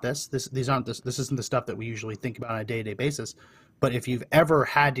think about this. This isn't the stuff that we usually think about on a day-to-day basis. But if you've ever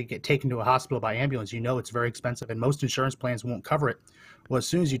had to get taken to a hospital by ambulance, you know it's very expensive, and most insurance plans won't cover it. Well, as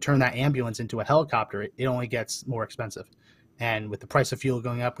soon as you turn that ambulance into a helicopter, it only gets more expensive. And with the price of fuel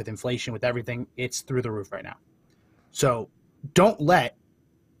going up, with inflation, with everything, it's through the roof right now. So don't let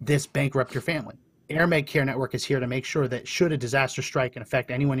this bankrupt your family. Air Medcare Network is here to make sure that should a disaster strike and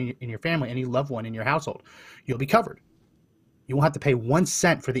affect anyone in your family, any loved one in your household, you'll be covered. You won't have to pay 1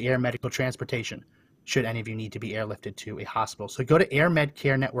 cent for the air medical transportation should any of you need to be airlifted to a hospital. So go to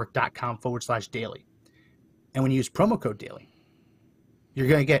airmedcarenetwork.com/daily. And when you use promo code daily, you're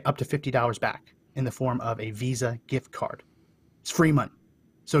going to get up to $50 back in the form of a Visa gift card. It's free money.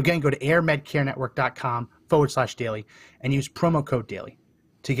 So again, go to airmedcarenetwork.com/daily and use promo code daily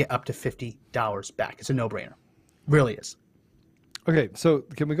to get up to $50 back. It's a no-brainer. Really is. Okay, so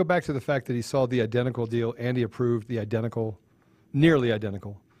can we go back to the fact that he saw the identical deal and he approved the identical, nearly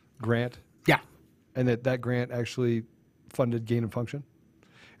identical grant? Yeah. And that grant actually funded gain of function?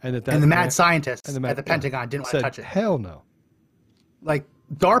 And the mad scientists at the Pentagon didn't want to touch it. Hell no. Like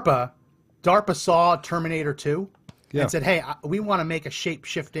DARPA saw Terminator 2 and said, hey, we want to make a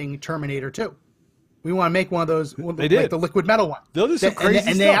shape-shifting Terminator 2. We want to make one of those, they did. like the liquid metal one. They'll do some crazy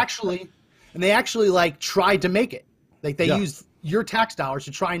stuff. They actually like tried to make it. Like they used your tax dollars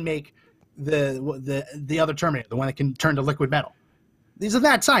to try and make the other Terminator, the one that can turn to liquid metal. These are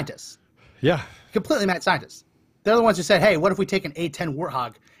mad scientists. Yeah. Completely mad scientists. They're the ones who said, hey, what if we take an A-10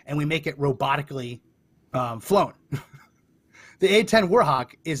 Warthog and we make it robotically flown? The A-10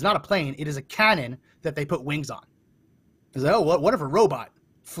 Warthog is not a plane. It is a cannon that they put wings on. It's like, oh, what if a robot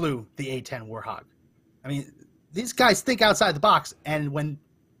flew the A-10 Warthog? I mean, these guys think outside the box. And when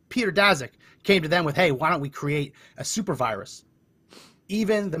Peter Daszak came to them with, hey, why don't we create a super virus?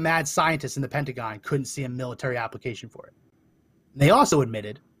 Even the mad scientists in the Pentagon couldn't see a military application for it. And they also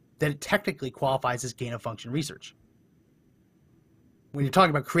admitted that it technically qualifies as gain-of-function research. When you're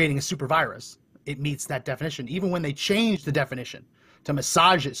talking about creating a super virus, it meets that definition. Even when they changed the definition to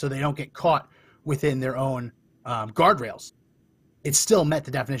massage it so they don't get caught within their own guardrails, it still met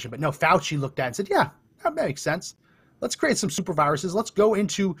the definition. But no, Fauci looked at it and said, yeah, that makes sense. Let's create some super viruses. Let's go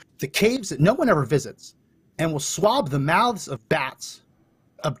into the caves that no one ever visits, and we'll swab the mouths of bats,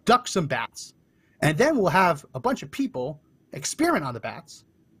 abduct some bats, and then we'll have a bunch of people experiment on the bats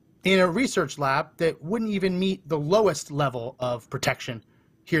in a research lab that wouldn't even meet the lowest level of protection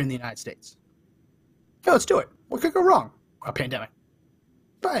here in the United States. Yeah, let's do it. What could go wrong? A pandemic.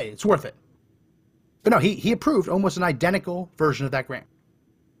 But hey, it's worth it. But no, he approved almost an identical version of that grant.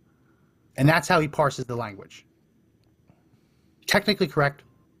 And that's how he parses the language. Technically correct,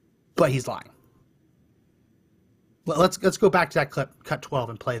 but he's lying. Let's go back to that clip, cut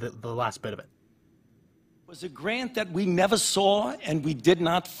 12, and play the last bit of it. It was a grant that we never saw and we did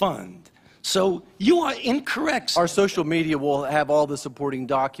not fund. So you are incorrect. Our social media will have all the supporting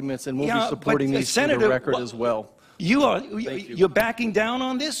documents, and we'll be supporting these for the record as well. You're backing down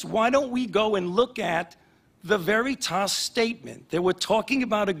on this? Why don't we go and look at the Veritas statement? They were talking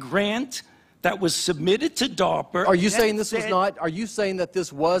about a grant that was submitted to DARPA. Are you saying this was not? Are you saying that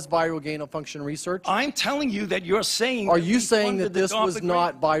this was viral gain-of-function research? I'm telling you that you're saying. Are you saying that this was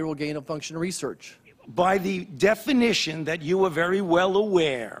not viral gain-of-function research? By the definition that you are very well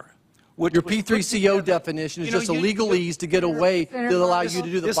aware. Your P3CO definition is just a legalese to get away that allow you to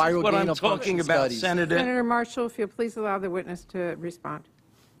do the viral gain-of-function studies. Senator Marshall, if you'll please allow the witness to respond.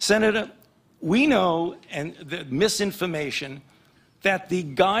 Senator, we know, and the misinformation, that the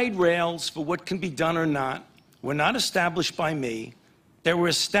guide rails for what can be done or not were not established by me. They were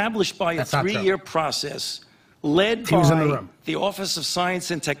established by a 3-year process led by the Office of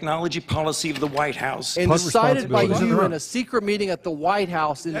Science and Technology Policy of the White House. And decided by you in a secret meeting at the White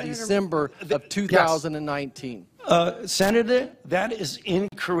House in December of 2019. Senator, that is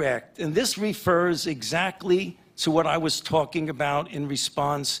incorrect. And this refers exactly to what I was talking about in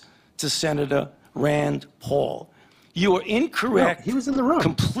response to Senator Rand Paul. You are incorrect. No, he was in the room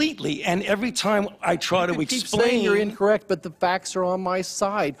completely. And every time I try to You keep explain, saying you're incorrect, but the facts are on my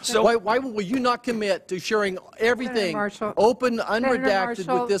side. So- why will you not commit to sharing everything Marshall. open, Senator unredacted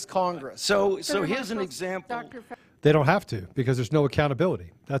Marshall. with this Congress? so Senator here's an Marshall, example. Dr. They don't have to because there's no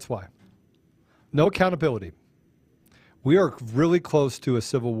accountability. That's why. No accountability. We are really close to a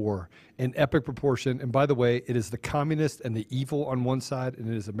civil war in epic proportion. And by the way, it is the communists and the evil on one side, and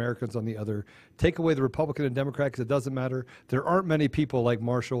it is Americans on the other. Take away the Republican and Democrat because it doesn't matter. There aren't many people like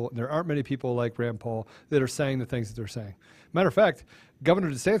Marshall, and there aren't many people like Rand Paul that are saying the things that they're saying. Matter of fact, Governor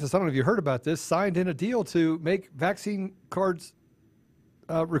DeSantis, I don't know if you heard about this, signed in a deal to make vaccine cards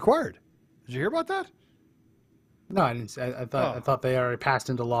required. Did you hear about that? No, I didn't. I thought they already passed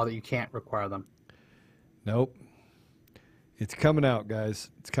into law that you can't require them. Nope. It's coming out,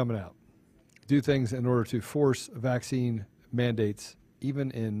 guys. It's coming out. Do things in order to force vaccine mandates, even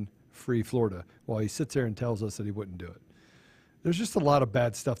in free Florida, while he sits there and tells us that he wouldn't do it. There's just a lot of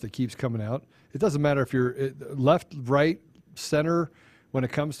bad stuff that keeps coming out. It doesn't matter if you're left, right, center. When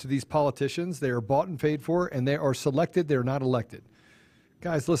it comes to these politicians, they are bought and paid for, and they are selected. They are not elected.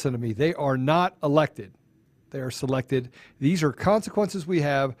 Guys, listen to me. They are not elected. They are selected. These are consequences we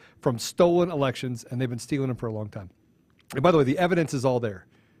have from stolen elections, and they've been stealing them for a long time. And by the way, the evidence is all there.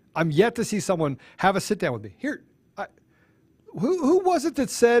 I'm yet to see someone have a sit down with me. Here, who was it that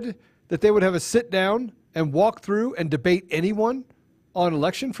said that they would have a sit down and walk through and debate anyone on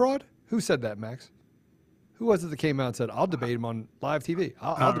election fraud? Who said that, Max? Who was it that came out and said, I'll debate him on live TV?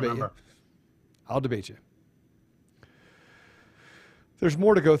 I'll debate you. I'll debate you. There's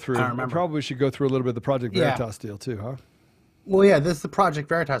more to go through. I probably should go through a little bit of the Project Veritas deal too, huh? Well, yeah, this is the Project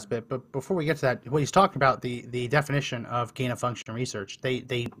Veritas bit. But before we get to that, what he's talking about, the definition of gain of function research, they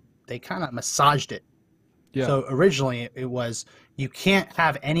kind of massaged it. Yeah. So originally it was you can't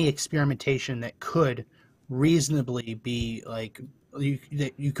have any experimentation that could reasonably be like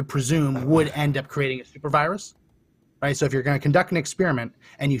that you could presume would end up creating a super virus, right? So if you're going to conduct an experiment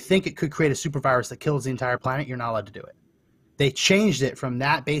and you think it could create a super virus that kills the entire planet, you're not allowed to do it. They changed it from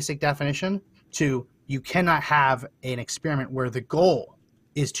that basic definition to you cannot have an experiment where the goal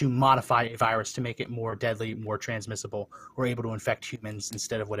is to modify a virus to make it more deadly, more transmissible, or able to infect humans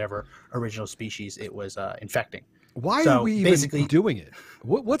instead of whatever original species it was infecting. Why are we even doing it?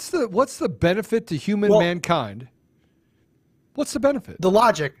 What's the benefit to mankind? What's the benefit? The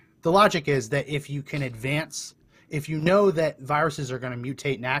logic is that if you can advance, if you know that viruses are going to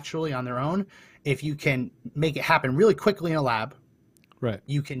mutate naturally on their own, if you can make it happen really quickly in a lab, right,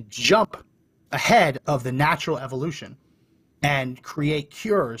 you can jump ahead of the natural evolution and create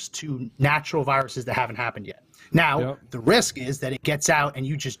cures to natural viruses that haven't happened yet. Now, the risk is that it gets out and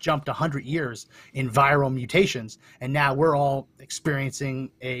you just jumped 100 years in viral mutations, and now we're all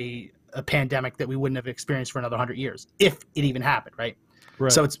experiencing a pandemic that we wouldn't have experienced for another 100 years, if it even happened, right?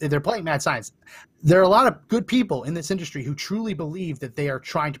 Right. So they're playing mad science. There are a lot of good people in this industry who truly believe that they are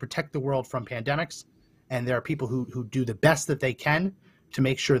trying to protect the world from pandemics, and there are people who do the best that they can to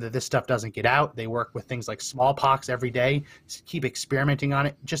make sure that this stuff doesn't get out. They work with things like smallpox every day, keep experimenting on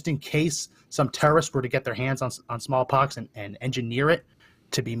it, just in case some terrorist were to get their hands on smallpox and engineer it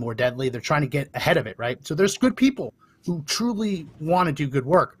to be more deadly. They're trying to get ahead of it, right? So there's good people who truly want to do good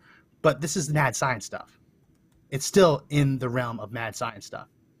work, but this is mad science stuff. It's still in the realm of mad science stuff.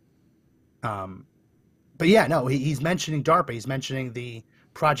 But yeah, no, he's mentioning DARPA. He's mentioning the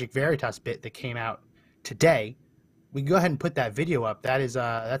Project Veritas bit that came out today. We can go ahead and put that video up. That is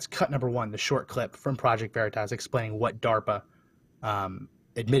that's cut number 1, the short clip from Project Veritas explaining what DARPA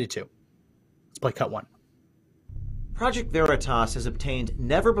admitted to. Let's play cut 1. Project Veritas has obtained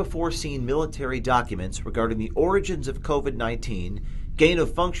never-before-seen military documents regarding the origins of COVID-19,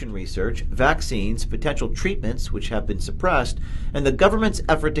 gain-of-function research, vaccines, potential treatments which have been suppressed, and the government's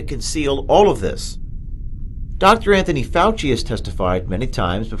effort to conceal all of this. Dr. Anthony Fauci has testified many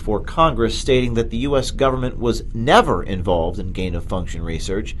times before Congress stating that the U.S. government was never involved in gain-of-function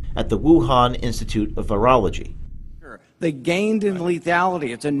research at the Wuhan Institute of Virology. They gained in lethality.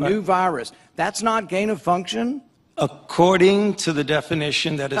 It's a new virus. That's not gain of function? According to the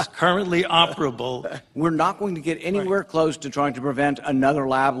definition that is currently operable, we're not going to get anywhere close to trying to prevent another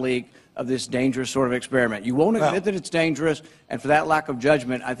lab leak of this dangerous sort of experiment. You won't admit that it's dangerous, and for that lack of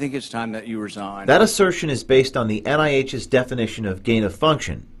judgment, I think it's time that you resign. That assertion is based on the NIH's definition of gain of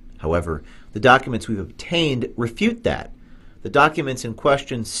function. However, the documents we've obtained refute that. The documents in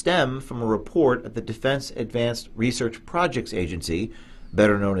question stem from a report at the Defense Advanced Research Projects Agency,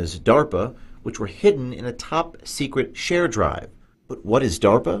 better known as DARPA, which were hidden in a top-secret share drive. But what is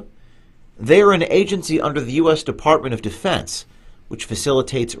DARPA? They are an agency under the U.S. Department of Defense. which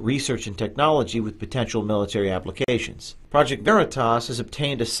facilitates research and technology with potential military applications. Project Veritas has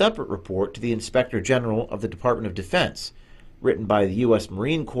obtained a separate report to the Inspector General of the Department of Defense, written by the U.S.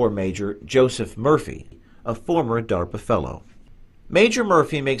 Marine Corps Major Joseph Murphy, a former DARPA fellow. Major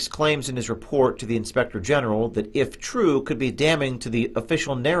Murphy makes claims in his report to the Inspector General that, if true, could be damning to the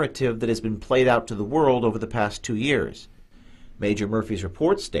official narrative that has been played out to the world over the past 2 years. Major Murphy's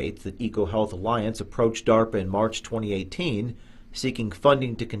report states that EcoHealth Alliance approached DARPA in March 2018 seeking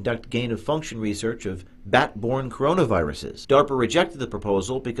funding to conduct gain-of-function research of bat-borne coronaviruses. DARPA rejected the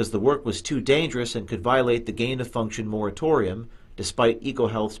proposal because the work was too dangerous and could violate the gain-of-function moratorium, despite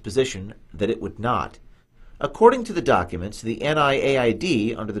EcoHealth's position that it would not. According to the documents, the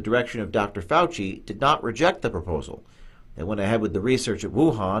NIAID, under the direction of Dr. Fauci, did not reject the proposal. They went ahead with the research at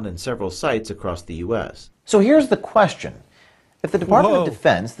Wuhan and several sites across the U.S. So here's the question. If the Department of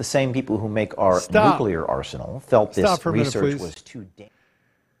Defense, the same people who make our nuclear arsenal, felt this research was too dangerous.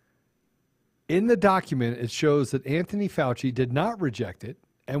 In the document, it shows that Anthony Fauci did not reject it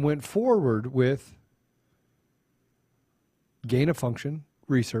and went forward with gain-of-function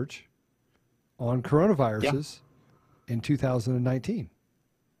research on coronaviruses in 2019.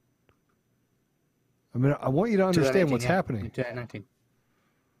 I mean, I want you to understand what's happening. 2019.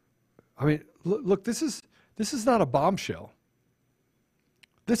 I mean, look, this is not a bombshell.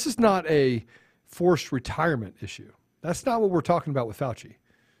 This is not a forced retirement issue. That's not what we're talking about with Fauci.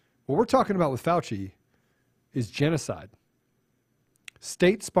 What we're talking about with Fauci is genocide,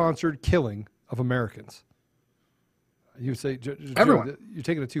 state-sponsored killing of Americans. You say, everyone, you're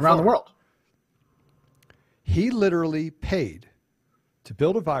taking it too around far. the world. He literally paid to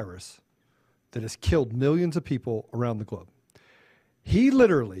build a virus that has killed millions of people around the globe. He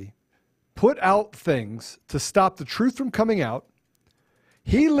literally put out things to stop the truth from coming out.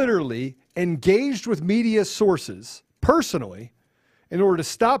 He literally engaged with media sources personally in order to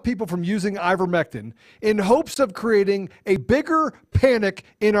stop people from using ivermectin in hopes of creating a bigger panic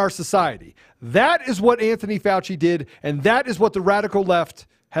in our society. That is what Anthony Fauci did, and that is what the radical left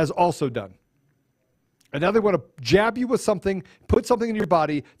has also done. And now they want to jab you with something, put something in your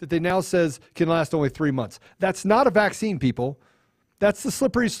body that they now says can last only 3 months. That's not a vaccine, people. That's the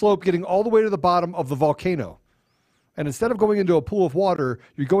slippery slope getting all the way to the bottom of the volcano. And instead of going into a pool of water,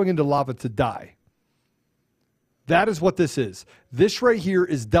 you're going into lava to die. That is what this is. This right here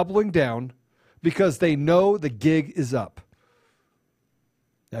is doubling down because they know the gig is up.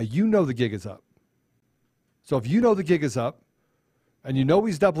 Now, you know the gig is up. So if you know the gig is up and you know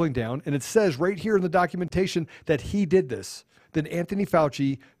he's doubling down, and it says right here in the documentation that he did this, then Anthony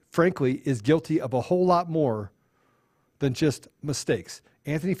Fauci, frankly, is guilty of a whole lot more than just mistakes.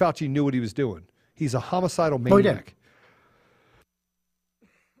 Anthony Fauci knew what he was doing. He's a homicidal maniac.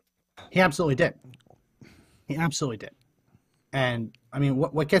 He absolutely did. He absolutely did. And I mean,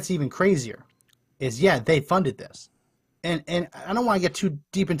 what gets even crazier is, yeah, they funded this. And I don't want to get too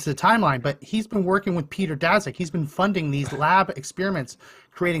deep into the timeline, but he's been working with Peter Daszak. He's been funding these lab experiments,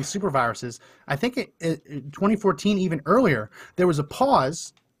 creating superviruses. I think in 2014, even earlier, there was a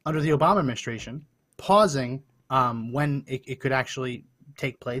pause under the Obama administration, pausing when it could actually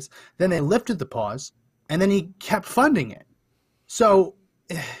take place. Then they lifted the pause, and then he kept funding it. So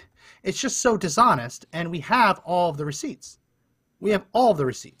it's just so dishonest, and we have all of the receipts. We have all of the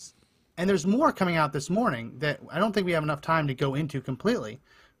receipts. And there's more coming out this morning that I don't think we have enough time to go into completely,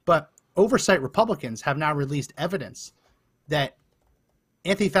 but oversight Republicans have now released evidence that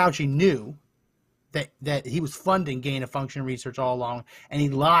Anthony Fauci knew that he was funding gain-of-function research all along, and he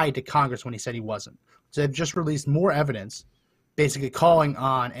lied to Congress when he said he wasn't. So they've just released more evidence, basically calling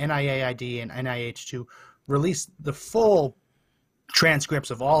on NIAID and NIH to release the full transcripts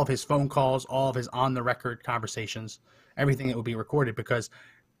of all of his phone calls, all of his on-the-record conversations, everything that would be recorded, because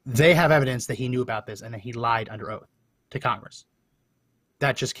they have evidence that he knew about this and that he lied under oath to Congress.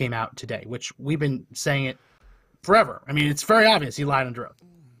 That just came out today, which we've been saying it forever. I mean, it's very obvious he lied under oath.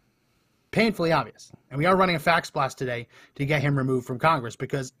 Painfully obvious. And we are running a fax blast today to get him removed from Congress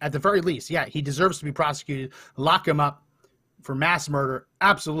because, at the very least, yeah, he deserves to be prosecuted, lock him up for mass murder,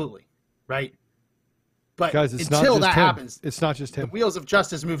 absolutely, right? But guys, it's until not just that him. happens, It's not just him. the wheels of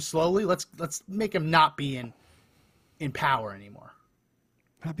justice move slowly. Let's make him not be in power anymore.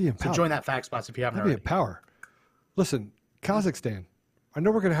 Not be in power. So join that fax blast if you haven't Not be already. in power. Listen, Kazakhstan. I know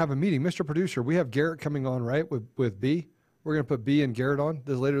we're going to have a meeting. Mr. Producer, we have Garrett coming on, right, with B. We're going to put B and Garrett on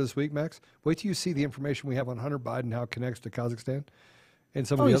later this week, Max. Wait till you see the information we have on Hunter Biden, how it connects to Kazakhstan, and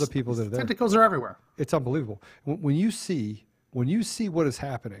some of the other people that are there. Tentacles are everywhere. It's unbelievable. When you see what is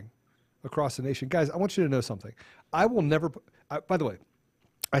happening across the nation, guys, I want you to know something. I will never. By the way,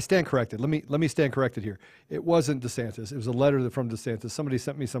 I stand corrected. Let me stand corrected here. It wasn't DeSantis. It was a letter from DeSantis. Somebody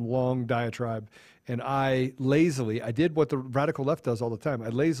sent me some long diatribe, and I did what the radical left does all the time. I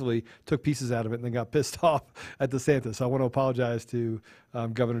lazily took pieces out of it and then got pissed off at DeSantis. So I want to apologize to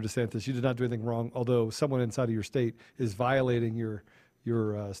Governor DeSantis. You did not do anything wrong, although someone inside of your state is violating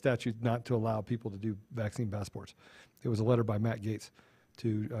your statute not to allow people to do vaccine passports. It was a letter by Matt Gaetz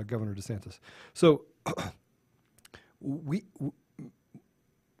to Governor DeSantis. So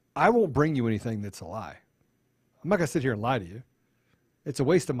I won't bring you anything that's a lie. I'm not going to sit here and lie to you. It's a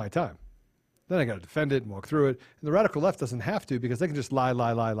waste of my time. Then I got to defend it and walk through it. And the radical left doesn't have to, because they can just lie.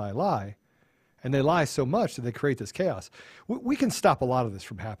 And they lie so much that they create this chaos. We can stop a lot of this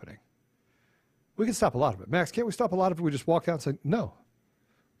from happening. We can stop a lot of it. Max, can't we stop a lot of it if we just walk out and say, no?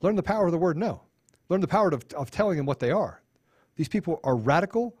 Learn the power of the word no. Learn the power of telling them what they are. These people are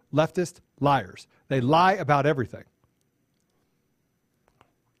radical leftist liars. They lie about everything.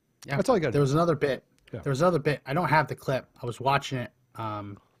 Yeah. That's all you got to do. There was another bit. Yeah. There was another bit. I don't have the clip. I was watching it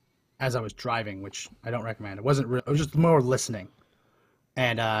as I was driving, which I don't recommend. It wasn't. It was just more listening.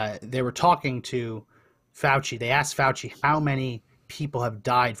 And they were talking to Fauci. They asked Fauci how many people have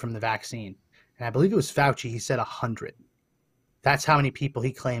died from the vaccine, and I believe it was Fauci. He said 100. That's how many people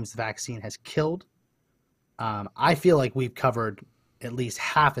he claims the vaccine has killed. I feel like we've covered at least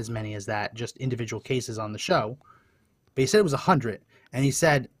half as many as that, just individual cases on the show. But he said it was 100, and he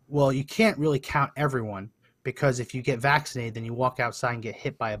said, well, you can't really count everyone, because if you get vaccinated, then you walk outside and get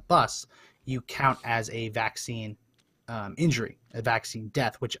hit by a bus, you count as a vaccine injury, a vaccine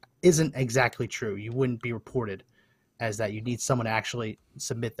death, which isn't exactly true. You wouldn't be reported as that. You need someone to actually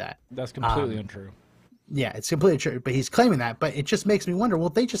submit that. That's completely untrue. Yeah, it's completely true. But he's claiming that. But it just makes me wonder, well,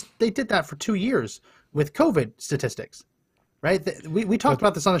 they did that for 2 years with COVID statistics, right? We talked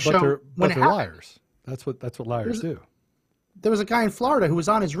about this on the show. But they're liars. That's what liars do. There was a guy in Florida who was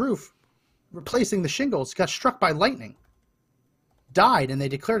on his roof replacing the shingles, got struck by lightning, died, and they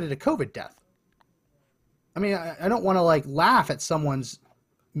declared it a COVID death. I mean, I don't want to laugh at someone's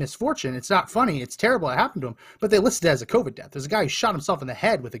misfortune. It's not funny. It's terrible it happened to him. But they listed it as a COVID death. There's a guy who shot himself in the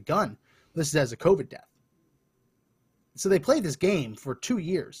head with a gun, listed as a COVID death. So they played this game for 2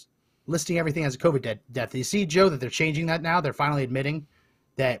 years, listing everything as a COVID death. You see, Joe, that they're changing that now? They're finally admitting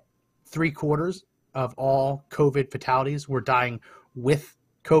that 3/4 of all COVID fatalities were dying with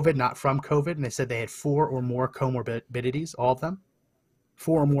COVID, not from COVID. And they said they had 4 or more comorbidities, all of them.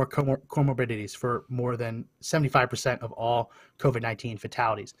 4 or more comorbidities for more than 75% of all COVID-19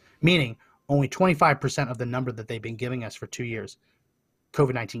 fatalities, meaning only 25% of the number that they've been giving us for 2 years,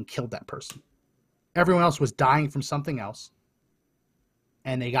 COVID-19 killed that person. Everyone else was dying from something else,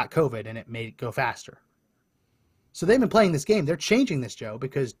 and they got COVID, and it made it go faster. So they've been playing this game. They're changing this, Joe,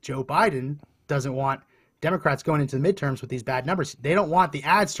 because Joe Biden doesn't want Democrats going into the midterms with these bad numbers. They don't want the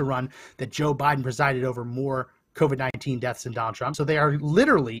ads to run that Joe Biden presided over more COVID-19 deaths than Donald Trump. So they are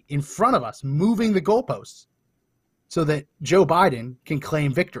literally in front of us moving the goalposts so that Joe Biden can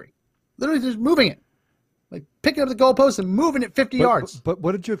claim victory. Literally just moving it. Like picking up the goalposts and moving it 50 yards. But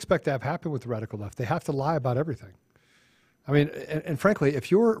what did you expect to have happen with the radical left? They have to lie about everything. I mean, and frankly,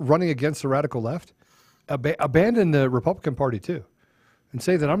 if you're running against the radical left, abandon the Republican Party too and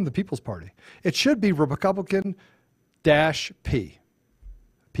say that I'm the People's Party. It should be Republican-P,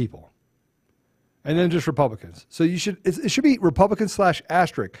 people. And then just Republicans. So it should be Republican/*.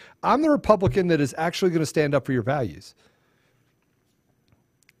 I'm the Republican that is actually going to stand up for your values.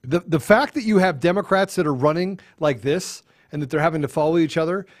 The fact that you have Democrats that are running like this and that they're having to follow each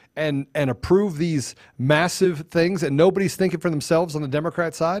other and approve these massive things and nobody's thinking for themselves on the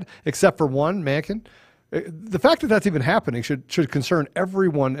Democrat side except for one, Manchin. The fact that that's even happening should concern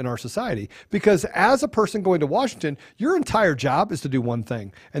everyone in our society, because as a person going to Washington, your entire job is to do one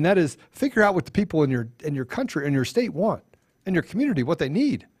thing, and that is figure out what the people in your country and your state want, and your community, what they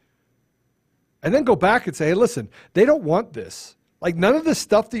need. And then go back and say, hey, listen, they don't want this. Like none of this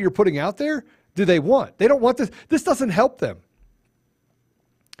stuff that you're putting out there, do they want? They don't want this. This doesn't help them.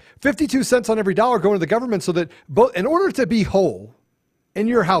 52 cents on every dollar going to the government so that both, in order to be whole in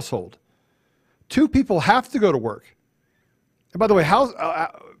your household, 2 people have to go to work. And by the way,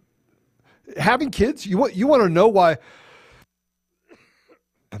 having kids, you want to know why?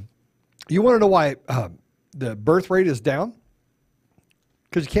 You want to know why the birth rate is down?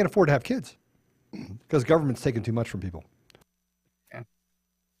 Because you can't afford to have kids. Because government's taking too much from people.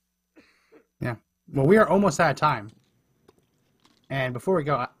 Yeah. Well, we are almost out of time. And before we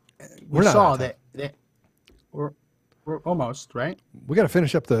go, we saw that we're almost, right? We got to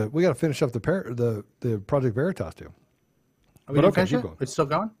finish up the Project Veritas too. Are we finish it? It's still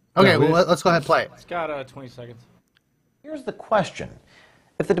going? Okay, well, let's go ahead and play it. It's got 20 seconds. Here's the question.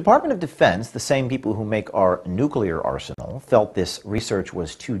 If the Department of Defense, the same people who make our nuclear arsenal, felt this research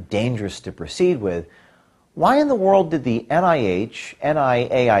was too dangerous to proceed with, why in the world did the NIH,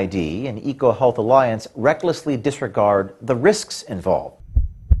 NIAID, and EcoHealth Alliance recklessly disregard the risks involved?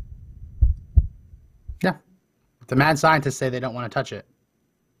 Yeah. If the mad scientists say they don't want to touch it,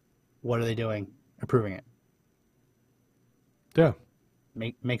 what are they doing approving it? Yeah.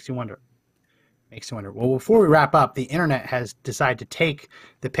 Makes you wonder. Makes you wonder. Well, before we wrap up, the internet has decided to take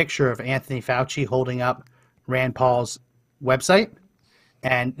the picture of Anthony Fauci holding up Rand Paul's website.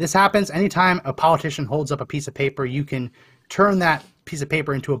 And this happens anytime a politician holds up a piece of paper. You can turn that piece of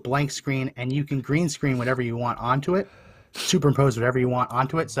paper into a blank screen, and you can green screen whatever you want onto it, superimpose whatever you want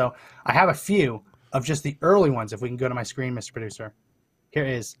onto it. So I have a few of just the early ones. If we can go to my screen, Mr. Producer. Here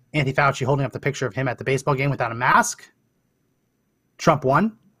is Anthony Fauci holding up the picture of him at the baseball game without a mask. Trump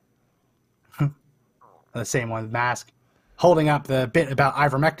won. The same one with mask. Holding up the bit about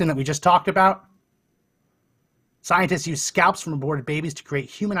ivermectin that we just talked about. Scientists use scalps from aborted babies to create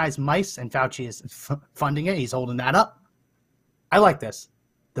humanized mice, and Fauci is funding it. He's holding that up. I like this.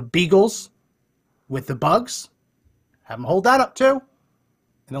 The beagles with the bugs. Have him hold that up too.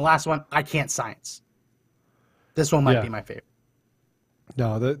 And the last one, I can't science. This one might be my favorite.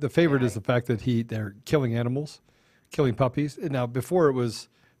 No, the favorite is the fact that they're killing animals, killing puppies. Now, before it was,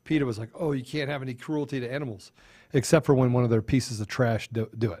 PETA was like, oh, you can't have any cruelty to animals, except for when one of their pieces of trash do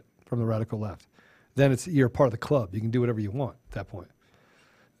it from the radical left. Then you're part of the club. You can do whatever you want at that point.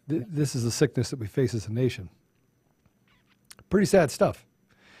 This is the sickness that we face as a nation. Pretty sad stuff.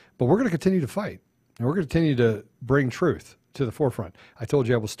 But we're going to continue to fight, and we're going to continue to bring truth to the forefront. I told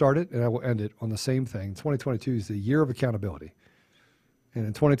you I will start it, and I will end it on the same thing. 2022 is the year of accountability. And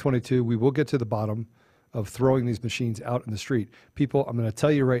in 2022, we will get to the bottom of throwing these machines out in the street. People, I'm going to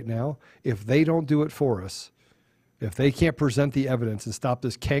tell you right now, if they don't do it for us, if they can't present the evidence and stop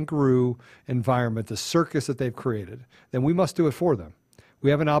this kangaroo environment, the circus that they've created, then we must do it for them. We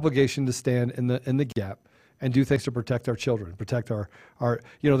have an obligation to stand in the gap and do things to protect our children, protect our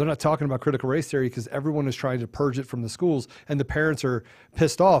they're not talking about critical race theory because everyone is trying to purge it from the schools and the parents are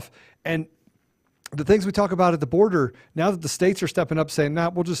pissed off. And the things we talk about at the border, now that the states are stepping up saying,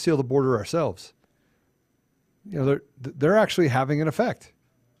 nah, we'll just seal the border ourselves. They're actually having an effect.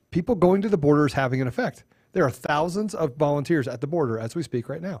 People going to the border is having an effect. There are thousands of volunteers at the border as we speak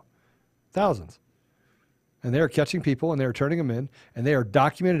right now. Thousands. And they are catching people and they are turning them in and they are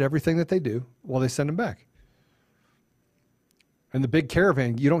documented everything that they do while they send them back. And the big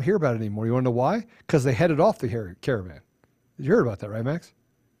caravan, you don't hear about it anymore. You want to know why? Because they headed off the caravan. Did you hear about that, right, Max?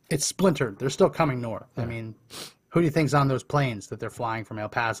 It's splintered. They're still coming north. Yeah. I mean, who do you think's on those planes that they're flying from El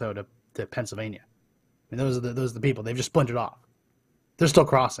Paso to Pennsylvania? I mean, those are the people. They've just splintered off. They're still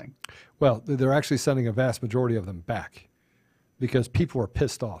crossing. Well, they're actually sending a vast majority of them back because people are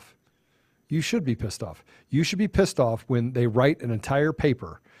pissed off. You should be pissed off. You should be pissed off when they write an entire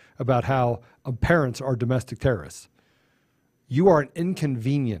paper about how parents are domestic terrorists. You are an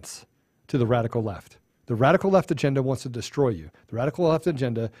inconvenience to the radical left. The radical left agenda wants to destroy you. The radical left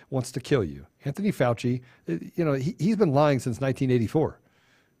agenda wants to kill you. Anthony Fauci, he's been lying since 1984.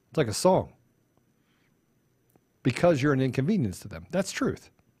 It's like a song. Because you're an inconvenience to them. That's truth.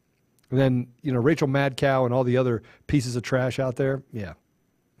 And then, Rachel Madcow and all the other pieces of trash out there, yeah.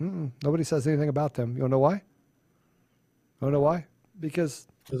 Nobody says anything about them. You want to know why? You want to know why? Because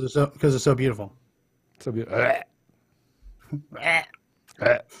they're so beautiful. So beautiful.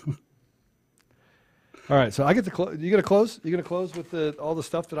 All right, so I get to close. You going to close? You going to close with all the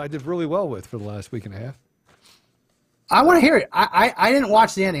stuff that I did really well with for the last week and a half? I want to hear it. I didn't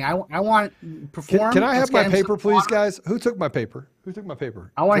watch the ending. I want to perform. Can I have my paper, please, guys? Who took my paper? Who took my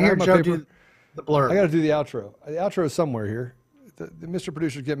paper? I want to hear Joe do the blurb. I got to do the outro. The outro is somewhere here. The Mr.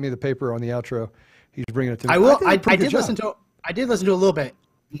 Producer's getting me the paper on the outro. He's bringing it to me. I did listen to a little bit.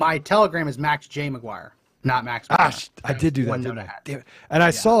 My Telegram is Max J. McGuire, not Max. I did do that, didn't I? Damn it. And I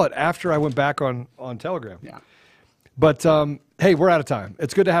saw it after I went back on Telegram. Yeah. But hey, we're out of time.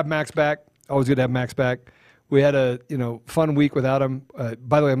 It's good to have Max back. Always good to have Max back. We had a fun week without him.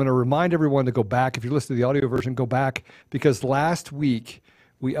 By the way, I'm going to remind everyone to go back. If you're listening to the audio version, go back because last week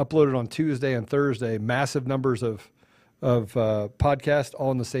we uploaded on Tuesday and Thursday massive numbers of podcasts all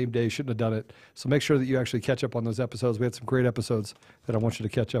on the same day. Shouldn't have done it. So make sure that you actually catch up on those episodes. We had some great episodes that I want you to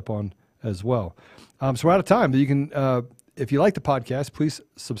catch up on as well. So we're out of time. But you can, if you like the podcast, please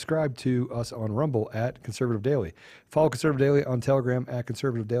subscribe to us on Rumble at Conservative Daily. Follow Conservative Daily on Telegram at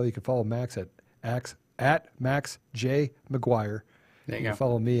Conservative Daily. You can follow Max at Max J. McGuire. There you can go.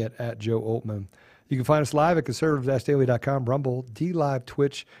 follow me at Joe Oltman. You can find us live at conservative-daily.com, Rumble, DLive,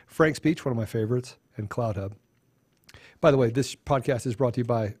 Twitch, Frank Speech, one of my favorites, and Cloud Hub. By the way, this podcast is brought to you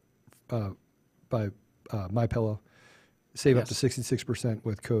by MyPillow. Save up to 66%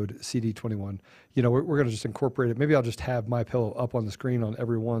 with code CD21. You know, we're going to just incorporate it. Maybe I'll just have MyPillow up on the screen on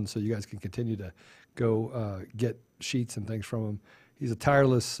every one so you guys can continue to go get sheets and things from him. He's a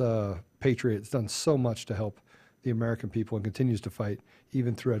tireless patriot. He's done so much to help the American people and continues to fight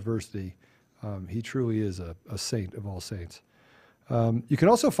even through adversity. He truly is a saint of all saints. You can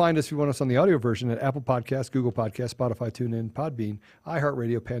also find us if you want us on the audio version at Apple Podcasts, Google Podcasts, Spotify, TuneIn, Podbean,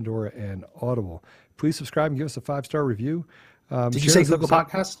 iHeartRadio, Pandora, and Audible. Please subscribe and give us a 5-star review. Did you say Google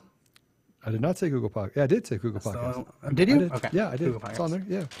Podcast? I did not say Google Podcast. Yeah, I did say Google Podcast. Did you? Okay. Yeah, I did. Google It's on there.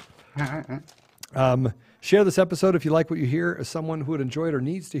 Yeah. All right. Share this episode if you like what you hear as someone who would enjoy it or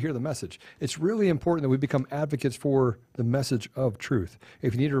needs to hear the message. It's really important that we become advocates for the message of truth.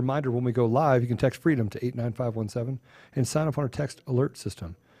 If you need a reminder when we go live, you can text FREEDOM to 89517 and sign up on our text alert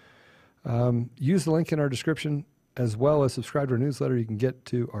system. Use the link in our description as well as subscribe to our newsletter. You can get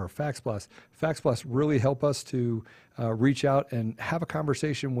to our Fax Blast. Fax Blast really help us to reach out and have a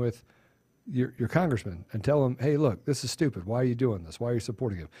conversation with your congressman and tell him, hey, look, this is stupid. Why are you doing this? Why are you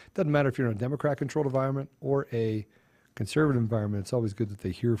supporting him? Doesn't matter if you're in a Democrat-controlled environment or a conservative environment. It's always good that they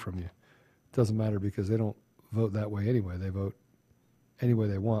hear from you. It doesn't matter because they don't vote that way anyway. They vote any way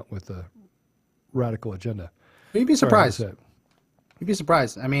they want with a radical agenda. You'd be surprised. You'd be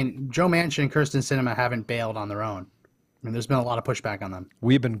surprised. I mean, Joe Manchin and Kirsten Sinema haven't bailed on their own. I mean, there's been a lot of pushback on them.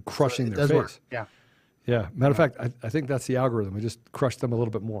 We've been crushing their face. Work. Yeah. Yeah. Matter of fact, I think that's the algorithm. We just crush them a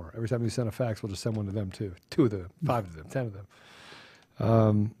little bit more. Every time we send a fax, we'll just send one to them too. 2 of them, 5 of them, 10 of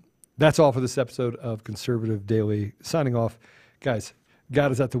them. That's all for this episode of Conservative Daily. Signing off. Guys,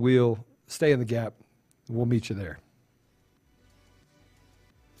 God is at the wheel. Stay in the gap. We'll meet you there.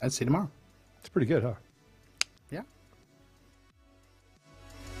 I'd see you tomorrow. It's pretty good, huh?